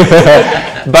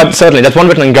 But certainly, there's one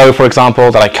written in Go, for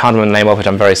example, that I can't remember the name of, which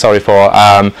I'm very sorry for,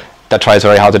 that tries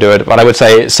very hard to do it. But I would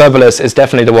say serverless is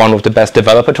definitely the one with the best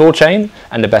developer tool chain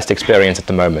and the best experience at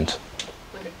the moment.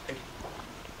 Okay, thank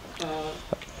you.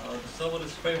 The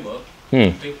serverless framework,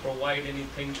 Hmm. they provide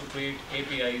anything to create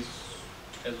APIs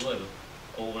as well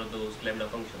over those Lambda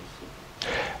functions?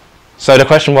 So the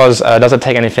question was, does it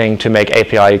take anything to make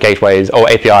API gateways or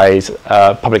APIs,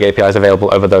 public APIs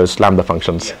available over those Lambda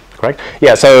functions? Yeah. Correct?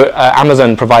 Yeah, so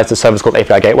Amazon provides a service called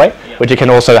API Gateway, Yeah. which you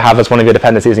can also have as one of your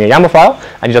dependencies in your YAML file,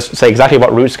 and you just say exactly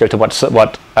what routes go to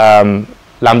what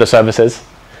Lambda services,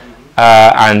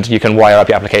 and you can wire up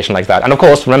your application like that. And of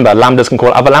course, remember, Lambdas can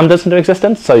call other Lambdas into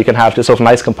existence, so you can have this sort of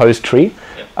nice composed tree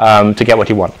to get what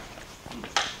you want.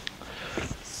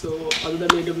 So other than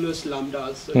AWS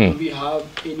Lambdas, do we have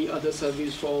any other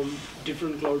service from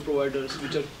different cloud providers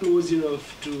which are close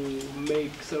enough to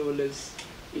make serverless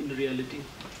in reality?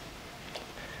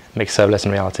 Make serverless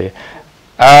in reality.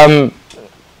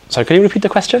 So can you repeat the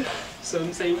question? So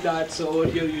I'm saying that, so over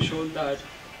here you showed that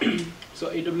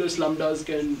so AWS Lambdas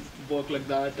can work like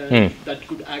that, and that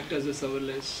could act as a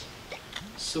serverless.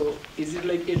 So is it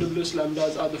like AWS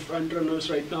Lambdas are the front runners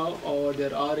right now, or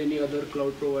there are any other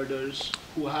cloud providers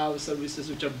who have services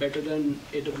which are better than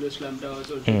AWS Lambdas,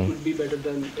 or could be better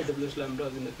than AWS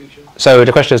Lambdas in the future? So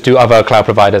the question is, do other cloud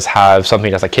providers have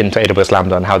something that's akin to AWS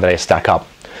Lambda, and how do they stack up?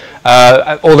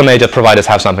 All the major providers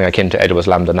have something akin to AWS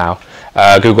Lambda now.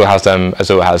 Google has them,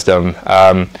 Azure has them.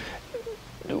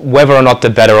 Whether or not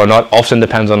they're better or not often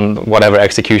depends on whatever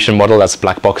execution model that's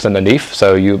black box underneath.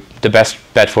 So the best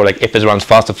bet for like if it runs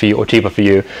faster for you or cheaper for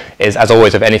you is, as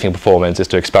always, if anything performance, is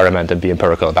to experiment and be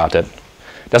empirical about it.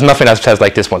 There's nothing that says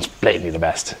like this one's blatantly the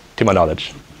best, to my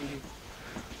knowledge.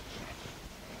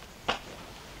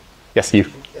 Yes, you.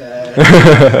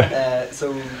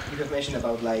 So you have mentioned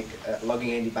about like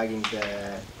logging and debugging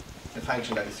the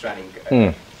function that is running.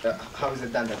 How is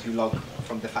it done that you log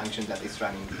from the function that is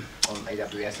running on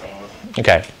AWS, or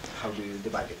okay. how do you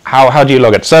debug it? How do you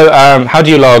log it? So how do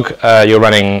you log your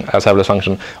running serverless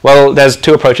function? Well, there's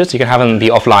two approaches. You can have them be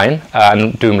offline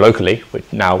and do them locally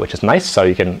which is nice. So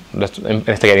you can just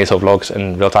investigate any sort of logs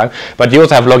in real time. But you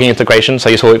also have logging integration. So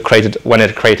you saw it created when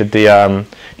it created the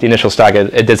initial stack.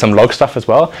 It did some log stuff as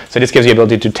well. So this gives you the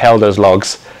ability to tell those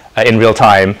logs in real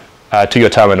time to your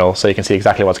terminal, so you can see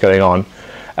exactly what's going on.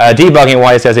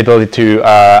 Debugging-wise, there's the ability to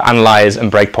analyze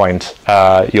and breakpoint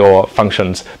your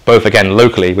functions, both again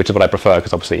locally, which is what I prefer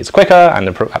because obviously it's quicker and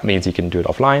that means you can do it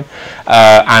offline,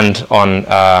 and on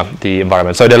the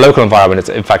environment. So the local environment is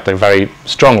in fact a very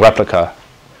strong replica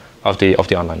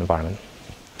the online environment.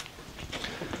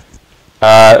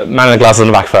 Man in the glasses in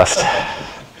the back first.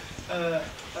 A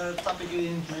topic you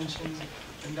didn't mention,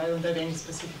 and I don't have any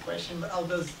specific question, but how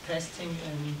does testing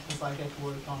and things like that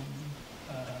work on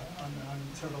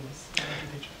serverless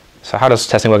architecture? So how does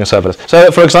testing work in serverless?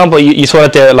 So for example, you saw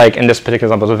that there, like in this particular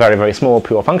example, it's a very, very small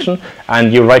pure function,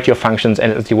 and you write your functions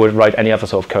as you would write any other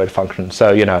sort of code function.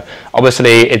 So, you know,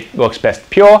 obviously it works best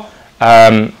pure,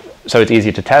 so it's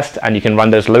easy to test, and you can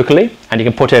run those locally, and you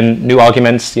can put in new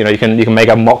arguments. You know, you can make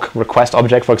a mock request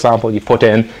object, for example, you put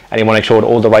in, and you want to make sure that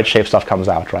all the right shape stuff comes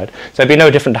out, right? So it'd be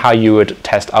no different to how you would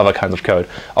test other kinds of code.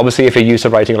 Obviously, if you're used to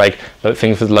writing like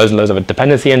things with loads and loads of a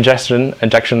dependency injection,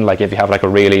 like if you have like a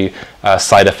really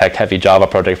side effect heavy Java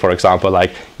project, for example,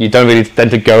 like you don't really tend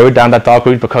to go down that dark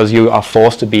route because you are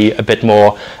forced to be a bit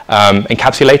more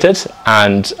encapsulated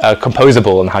and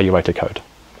composable in how you write the code.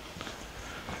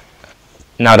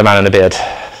 Now the man in the beard.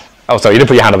 Oh, sorry, you didn't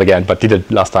put your hand up again, but you did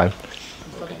last time.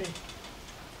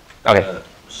 Okay.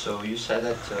 So you said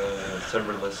that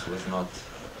serverless was not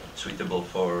suitable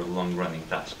for long-running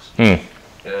tasks.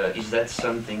 Is that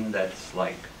something that's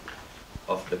like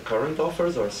of the current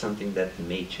offers, or something that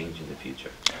may change in the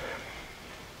future?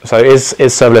 So is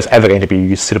serverless ever going to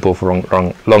be suitable for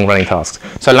long-running tasks?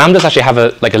 So lambdas actually have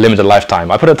a limited lifetime.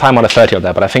 I put a time on 30 on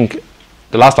there, but I think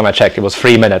the last time I checked, it was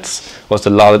 3 minutes was the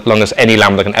longest any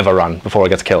Lambda can ever run before it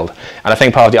gets killed. And I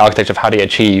think part of the architecture of how they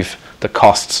achieve the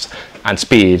costs and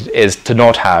speed is to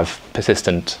not have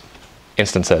persistent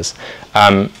instances.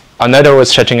 I know they're always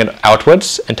stretching it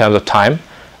outwards in terms of time,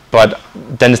 but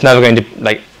then it's never going to,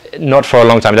 like, not for a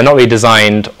long time. They're not really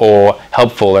designed or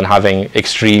helpful in having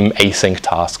extreme async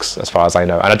tasks, as far as I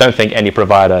know. And I don't think any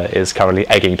provider is currently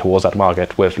egging towards that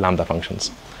market with Lambda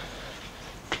functions.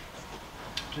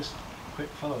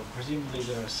 Presumably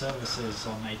there are services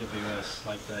on AWS,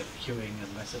 like the queuing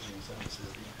and messaging services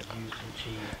that you could use to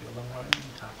achieve your long-running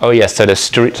tasks. Oh yes, so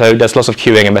there's lots of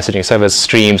queuing and messaging services,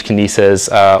 streams, kinesis,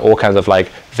 all kinds of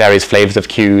like various flavors of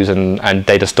queues and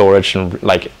data storage and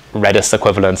like Redis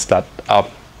equivalents that are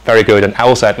very good and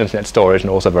also have internet storage and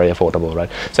also very affordable,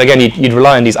 right? So again, you'd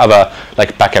rely on these other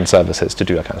like backend services to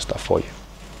do that kind of stuff for you.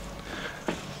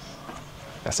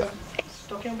 That's it.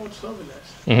 Talking about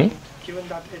serverless, given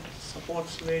that it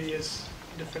supports various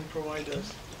different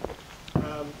providers,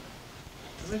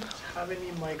 does it have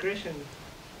any migration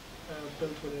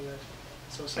built within it?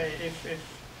 So say if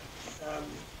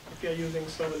you're using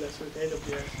serverless with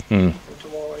AWS, and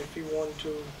tomorrow if you want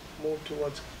to move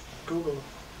towards Google,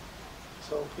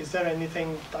 so is there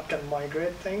anything that can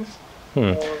migrate things,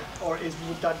 or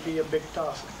would that be a big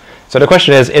task? So the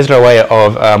question is there a way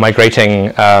of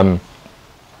migrating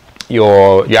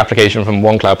your application from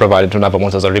one cloud provider to another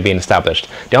once it's already been established?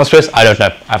 The answer is, I don't know.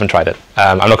 I haven't tried it.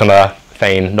 I'm not going to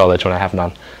feign knowledge when I have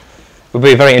none. It would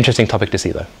be a very interesting topic to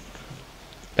see, though.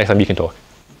 Next time you can talk.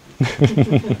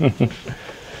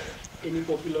 Any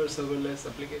popular serverless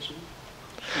application?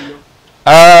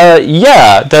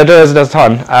 Yeah, there's a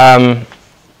ton. And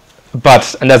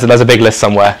there's a big list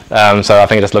somewhere. So I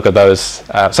think just look at those.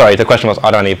 Sorry, the question was,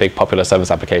 are there any big popular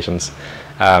service applications?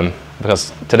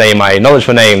 Because today my knowledge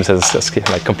for names has just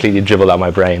like completely dribbled out my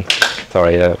brain.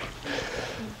 Sorry.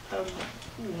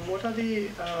 What are the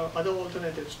other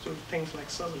alternatives to things like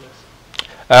serverless?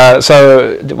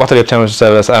 So what are the alternatives to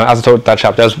serverless? As I told that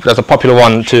chap, there's a popular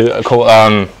one to call,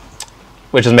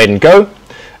 which is made in Go.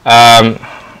 But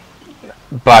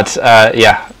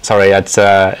yeah, sorry, it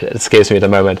escapes me at the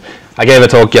moment. I gave a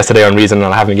talk yesterday on Reason,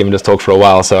 and I haven't given this talk for a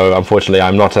while, so unfortunately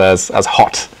I'm not as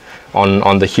hot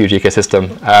on the huge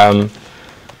ecosystem.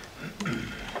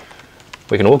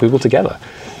 We can all Google together.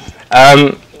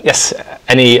 Yes,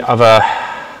 any other?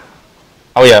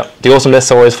 Oh yeah, the awesome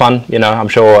lists are always fun. You know, I'm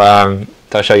sure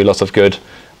they'll show you lots of good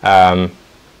like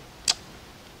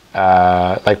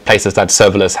places that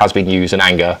serverless has been used in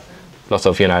anger. Lots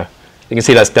of, you know, you can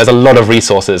see there's a lot of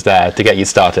resources there to get you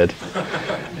started.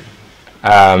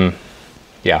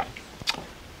 Yeah.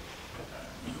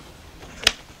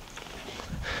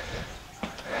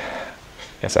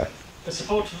 Yes, sir. The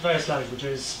support for various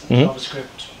languages,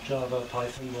 JavaScript, Java,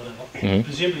 Python, whatever.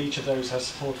 Presumably each of those has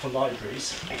support for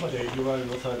libraries, whether your own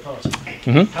or third party.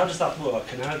 How does that work,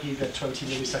 and how do you get 20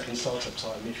 millisecond startup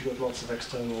time if you've got lots of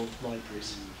external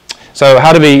libraries? So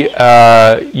how do we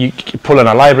you pull in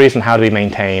our libraries, and how do we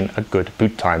maintain a good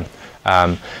boot time?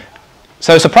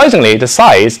 So surprisingly, the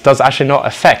size does actually not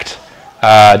affect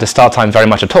the start time very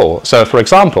much at all. So for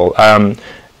example,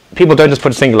 people don't just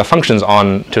put singular functions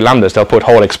on to Lambdas, they'll put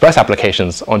whole Express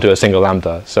applications onto a single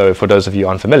Lambda. So for those of you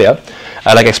unfamiliar,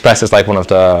 like Express is like one of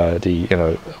the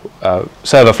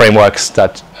server frameworks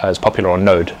that is popular on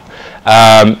Node.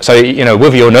 So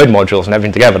with your node modules and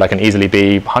everything together, that can easily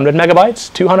be 100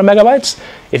 megabytes, 200 megabytes.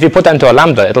 If you put that into a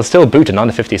Lambda, it'll still boot in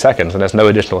under 50 seconds, and there's no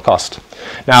additional cost.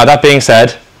 Now, that being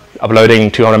said, uploading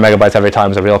 200 megabytes every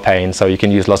time is a real pain, so you can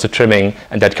use lots of trimming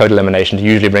and dead code elimination to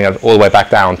usually bring it all the way back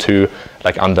down to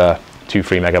like under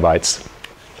 2-3 megabytes.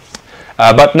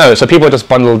 But no, so people just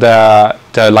bundle their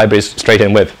libraries straight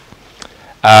in with.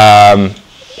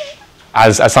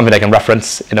 As something they can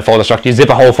reference in a folder structure. You zip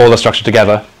a whole folder structure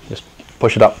together, just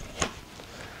push it up.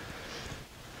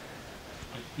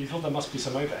 You thought there must be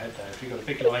some overhead there if you've got a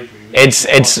big library.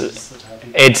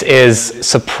 It is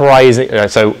surprising.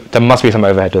 So there must be some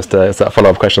overhead. Just a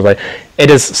follow-up question. It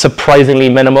is surprisingly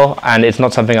minimal, and it's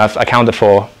not something I've accounted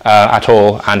for at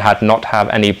all, and had not have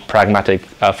any pragmatic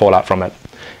fallout from it.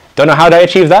 Don't know how they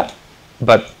achieve that,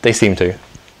 but they seem to.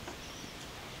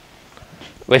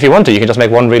 If you want to, you can just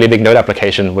make one really big node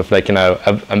application with like a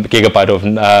gigabyte of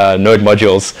node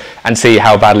modules and see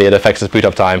how badly it affects its boot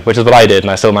up time, which is what I did,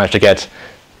 and I still managed to get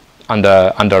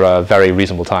under a very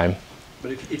reasonable time.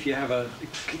 But if you have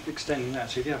extending that,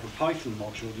 so if you have a Python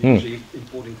module, you're usually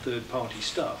importing third-party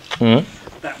stuff,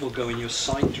 that will go in your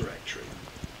site directory.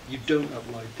 You don't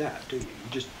upload that, do you? You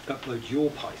just upload your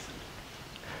Python.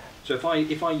 So if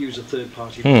I use a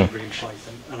third-party library in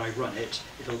Python and I run it,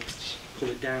 it'll pull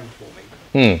it down for me.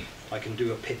 I can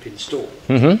do a pip install.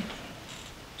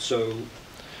 So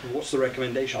what's the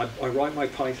recommendation? I write my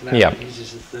Python out and it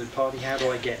uses a third party. How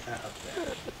do I get that up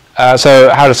there? So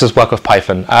how does this work with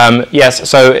Python? Yes,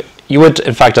 so you would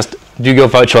in fact just do your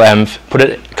virtual env, put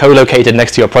it co-located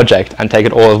next to your project, and take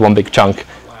it all as one big chunk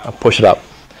and push it up.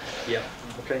 Yeah,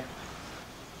 okay.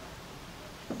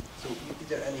 So is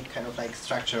there any kind of like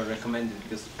structure recommended?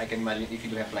 Because I can imagine if you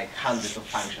do have like hundreds of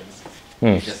functions,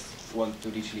 you just want to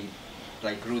literally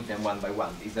like route them one by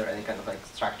one. Is there any kind of like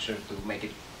structure to make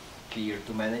it clear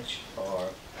to manage, or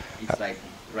it's like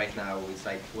right now it's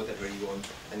like whatever you want,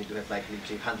 and you have like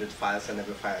literally 100 files and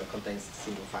every file contains a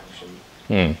single function?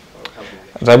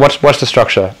 So what's the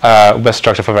structure? Best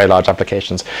structure for very large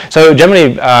applications. So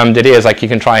generally, the idea is like you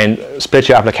can try and split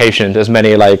your application into as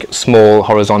many like small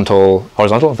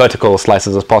vertical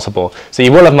slices as possible. So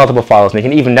you will have multiple files, and you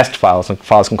can even nest files, and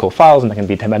files can call files, and they can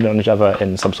be dependent on each other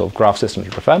in some sort of graph system if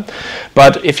you prefer.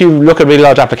 But if you look at really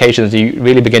large applications, you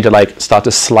really begin to like start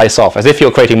to slice off, as if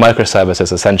you're creating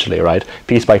microservices essentially, right?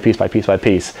 Piece by piece by piece by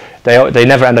piece. They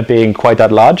never end up being quite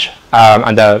that large,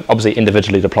 and they're obviously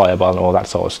individually deployable and all that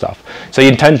sort of stuff. So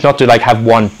you tend not to like have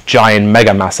one giant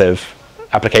mega massive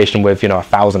application with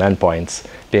 1,000 endpoints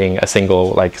being a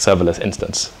single like serverless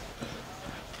instance.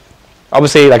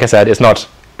 Obviously, like I said, it's not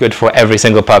good for every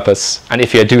single purpose, and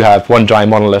if you do have one giant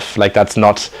monolith like that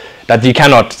you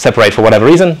cannot separate for whatever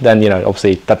reason, then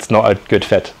obviously that's not a good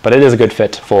fit. But it is a good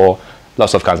fit for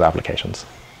lots of kinds of applications.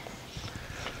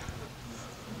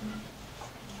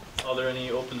 Are there any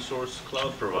open source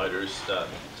cloud providers that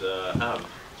have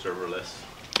serverless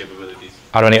capabilities?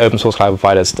 Are there any open source cloud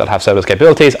providers that have serverless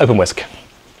capabilities? OpenWhisk.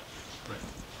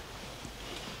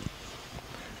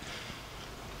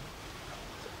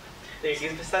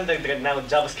 Is the standard that now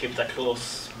JavaScript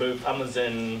across both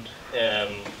Amazon,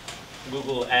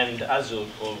 Google, and Azure,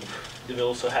 or do they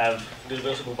also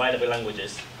provide other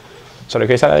languages? Sorry,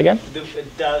 can you say that again?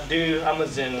 Do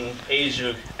Amazon,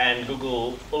 Azure, and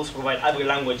Google also provide other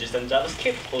languages than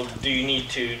JavaScript, or do you need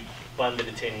to bundle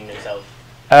it in yourself?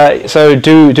 So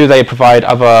do they provide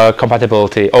other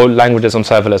compatibility or languages on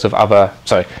serverless with other?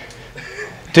 Sorry.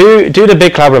 Do the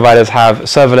big cloud providers have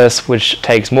serverless which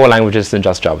takes more languages than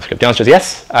just JavaScript? The answer is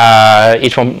yes.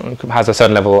 Each one has a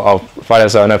certain level of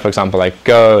providers. So I know, for example, like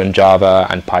Go and Java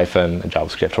and Python and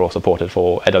JavaScript are all supported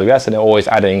for AWS, and they're always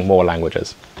adding more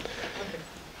languages.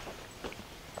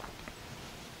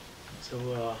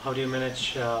 So how do you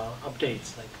manage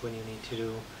updates, like when you need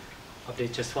to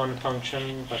update just one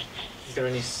function, but is there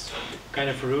any kind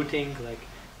of routing, like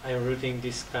I am routing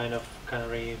this kind of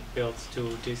canary builds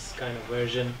to this kind of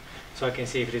version, so I can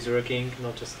see if it is working,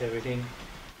 not just everything?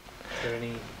 Is there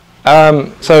any?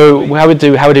 So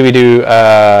how do we do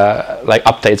like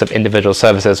updates of individual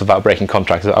services without breaking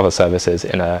contracts with other services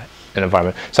in an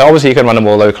environment? So obviously you can run them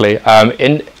all locally.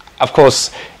 Of course,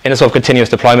 in a sort of continuous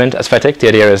deployment aesthetic, the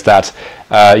idea is that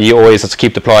you always have to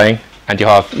keep deploying, and you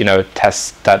have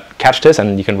tests that catch this,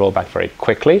 and you can roll back very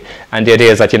quickly. And the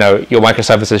idea is that your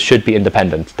microservices should be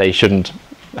independent. They shouldn't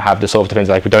have the sort of things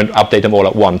like we don't update them all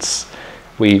at once.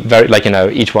 We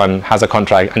each one has a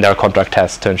contract, and there are contract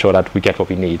tests to ensure that we get what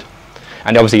we need.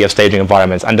 And obviously you have staging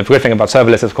environments. And the good thing about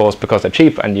serverless, of course, because they're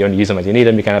cheap and you only use them as you need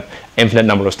them, you can have infinite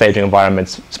number of staging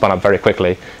environments spun up very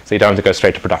quickly, so you don't have to go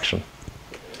straight to production.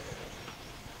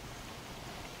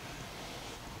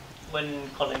 when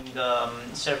calling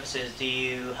services, do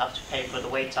you have to pay for the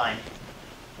wait time?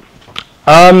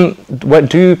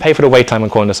 Do you pay for the wait time when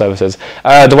calling the services?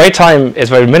 The wait time is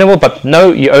very minimal, but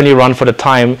no, you only run for the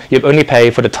time. You only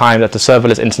pay for the time that the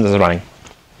serverless instance is running.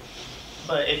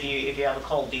 But if you have a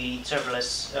call the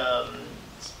serverless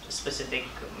specific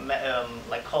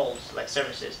like calls like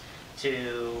services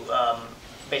to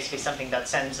basically something that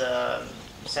sends a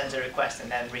request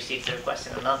and then receives the request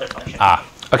in another function.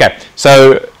 Okay.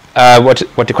 So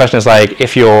what the question is like,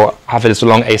 if you have this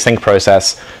long async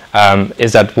process,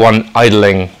 is that one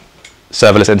idling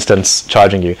serverless instance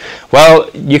charging you? Well,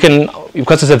 you can,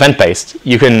 because it's event-based,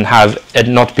 you can have it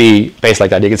not be based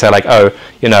like that. You can say like, oh,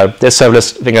 you know, this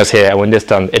serverless thing is here, and when this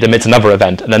done, it emits another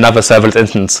event, and another serverless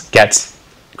instance gets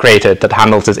created that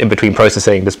handles this in-between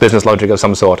processing, this business logic of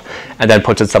some sort, and then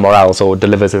puts it somewhere else, or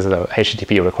delivers it as a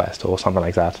HTTP request, or something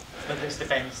like that. But this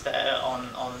depends on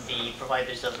the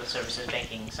providers of the services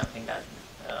making something that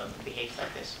behaves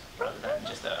like this, rather than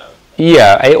just a...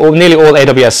 Yeah, nearly all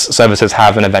AWS services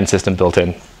have an event system built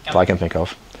in, that I can think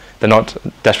of. They're not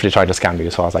desperately trying to scam you,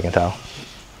 as far as I can tell.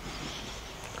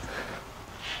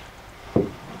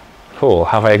 Cool,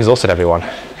 have I exhausted everyone?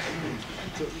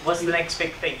 What's the next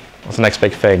big thing? What's the next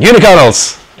big thing?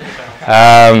 Unikernels!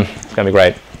 It's going to be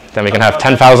great. Then we can have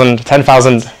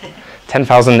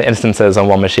 10,000 instances on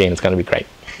one machine. It's going to be great.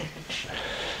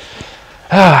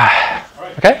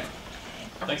 Okay.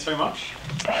 Thanks very much.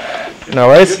 No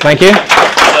worries. Thank you.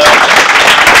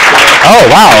 Oh,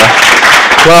 wow.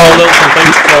 Well,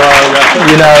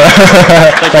 you know,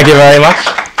 thank you very much.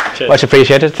 Cheers. Much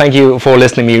appreciated. Thank you for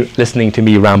listening to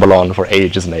me ramble on for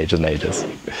ages and ages and ages.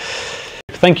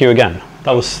 Thank you again.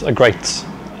 That was a great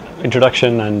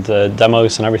introduction and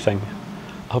demos and everything.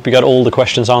 I hope you got all the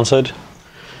questions answered.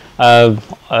 I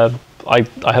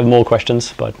have more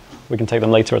questions, but we can take them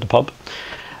later at the pub.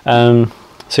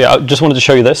 So yeah, I just wanted to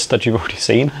show you this that you've already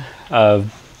seen. Yeah,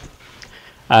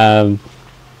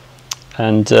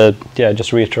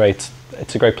 just reiterate,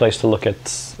 it's a great place to look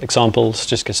at examples,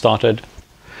 just get started.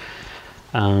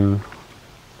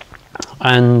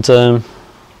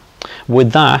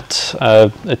 With that,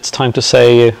 it's time to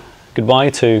say goodbye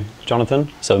to Jonathan,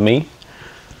 so me,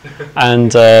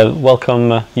 and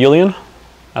welcome Julian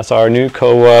as our new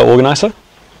co-organizer.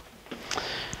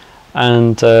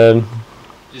 And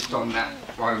just on that,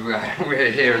 while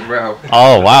we're here as well.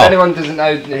 Oh wow! If anyone doesn't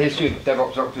know the history of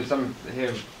DevOps Oxford, some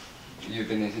here you've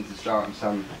been here since the start, and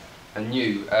some are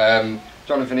new.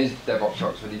 Jonathan is DevOps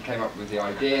Oxford. He came up with the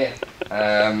idea,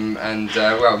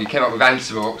 well, he came up with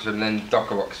Ansible Oxford and then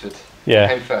Docker Oxford. Yeah.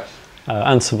 Who came first?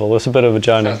 Ansible was a bit of a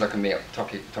journey. Sounds like a meet-up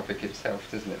topic itself,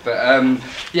 doesn't it? But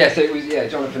yeah, so it was. Yeah,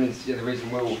 Jonathan is the reason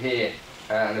we're all here,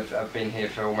 and I've been here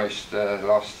for almost the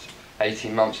last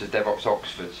 18 months as DevOps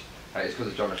Oxford. It's because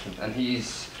of Jonathan, and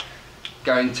he's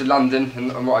going to London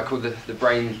and what I call the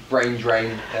brain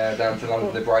drain down to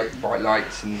London, the bright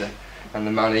lights and the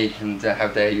money, and how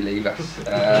dare you leave us?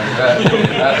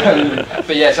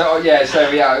 But yeah, so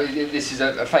this is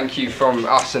a thank you from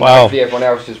us and hopefully everyone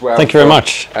else as well. Thank you very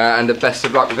much, and the best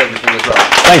of luck with everything as well.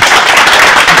 Thanks.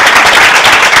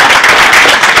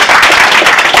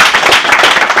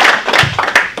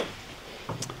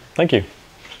 Thank you.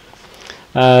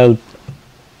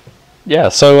 Yeah,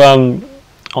 so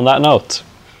on that note,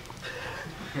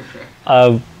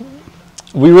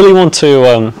 we really want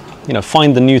to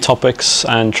find the new topics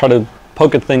and try to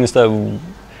poke at things that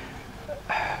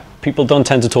people don't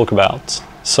tend to talk about.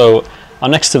 So our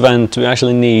next event, we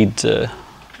actually need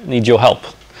your help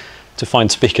to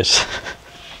find speakers.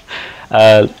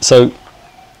 So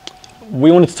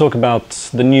we wanted to talk about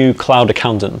the new cloud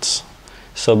accountants.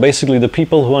 So basically the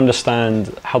people who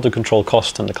understand how to control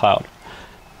cost in the cloud.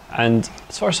 And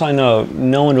as far as I know,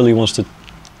 no one really wants to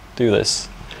do this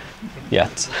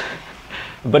yet.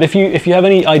 But if you have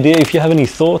any idea, if you have any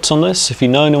thoughts on this, if you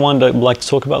know anyone that would like to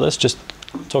talk about this, just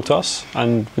talk to us,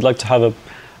 and we'd like to have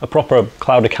a proper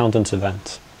cloud accountants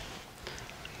event.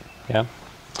 Yeah,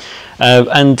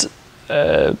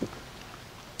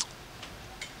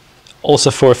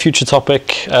 also for a future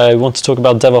topic, we want to talk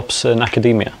about DevOps in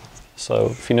academia. So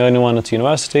if you know anyone at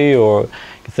university, or you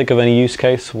can think of any use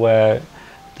case where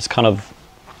this kind of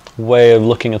way of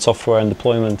looking at software and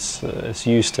deployments is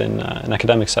used in an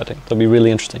academic setting, that'd be really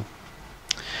interesting.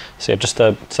 So yeah, just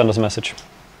send us a message.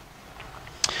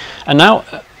 And now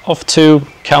off to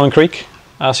Cowan Creek,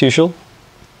 as usual.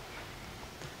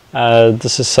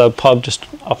 This is a pub just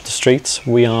up the street.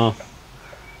 We are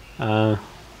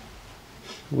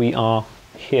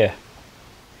here,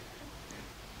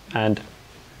 and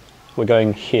we're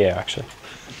going here actually.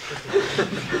 I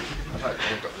hope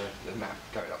they've got the map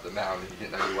going up. up the mound and you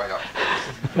didn't know your way up.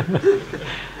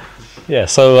 Yeah,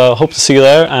 so hope to see you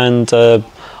there, and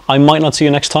I might not see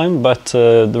you next time, but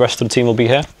the rest of the team will be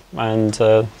here, and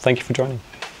thank you for joining.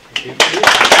 Thank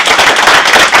you.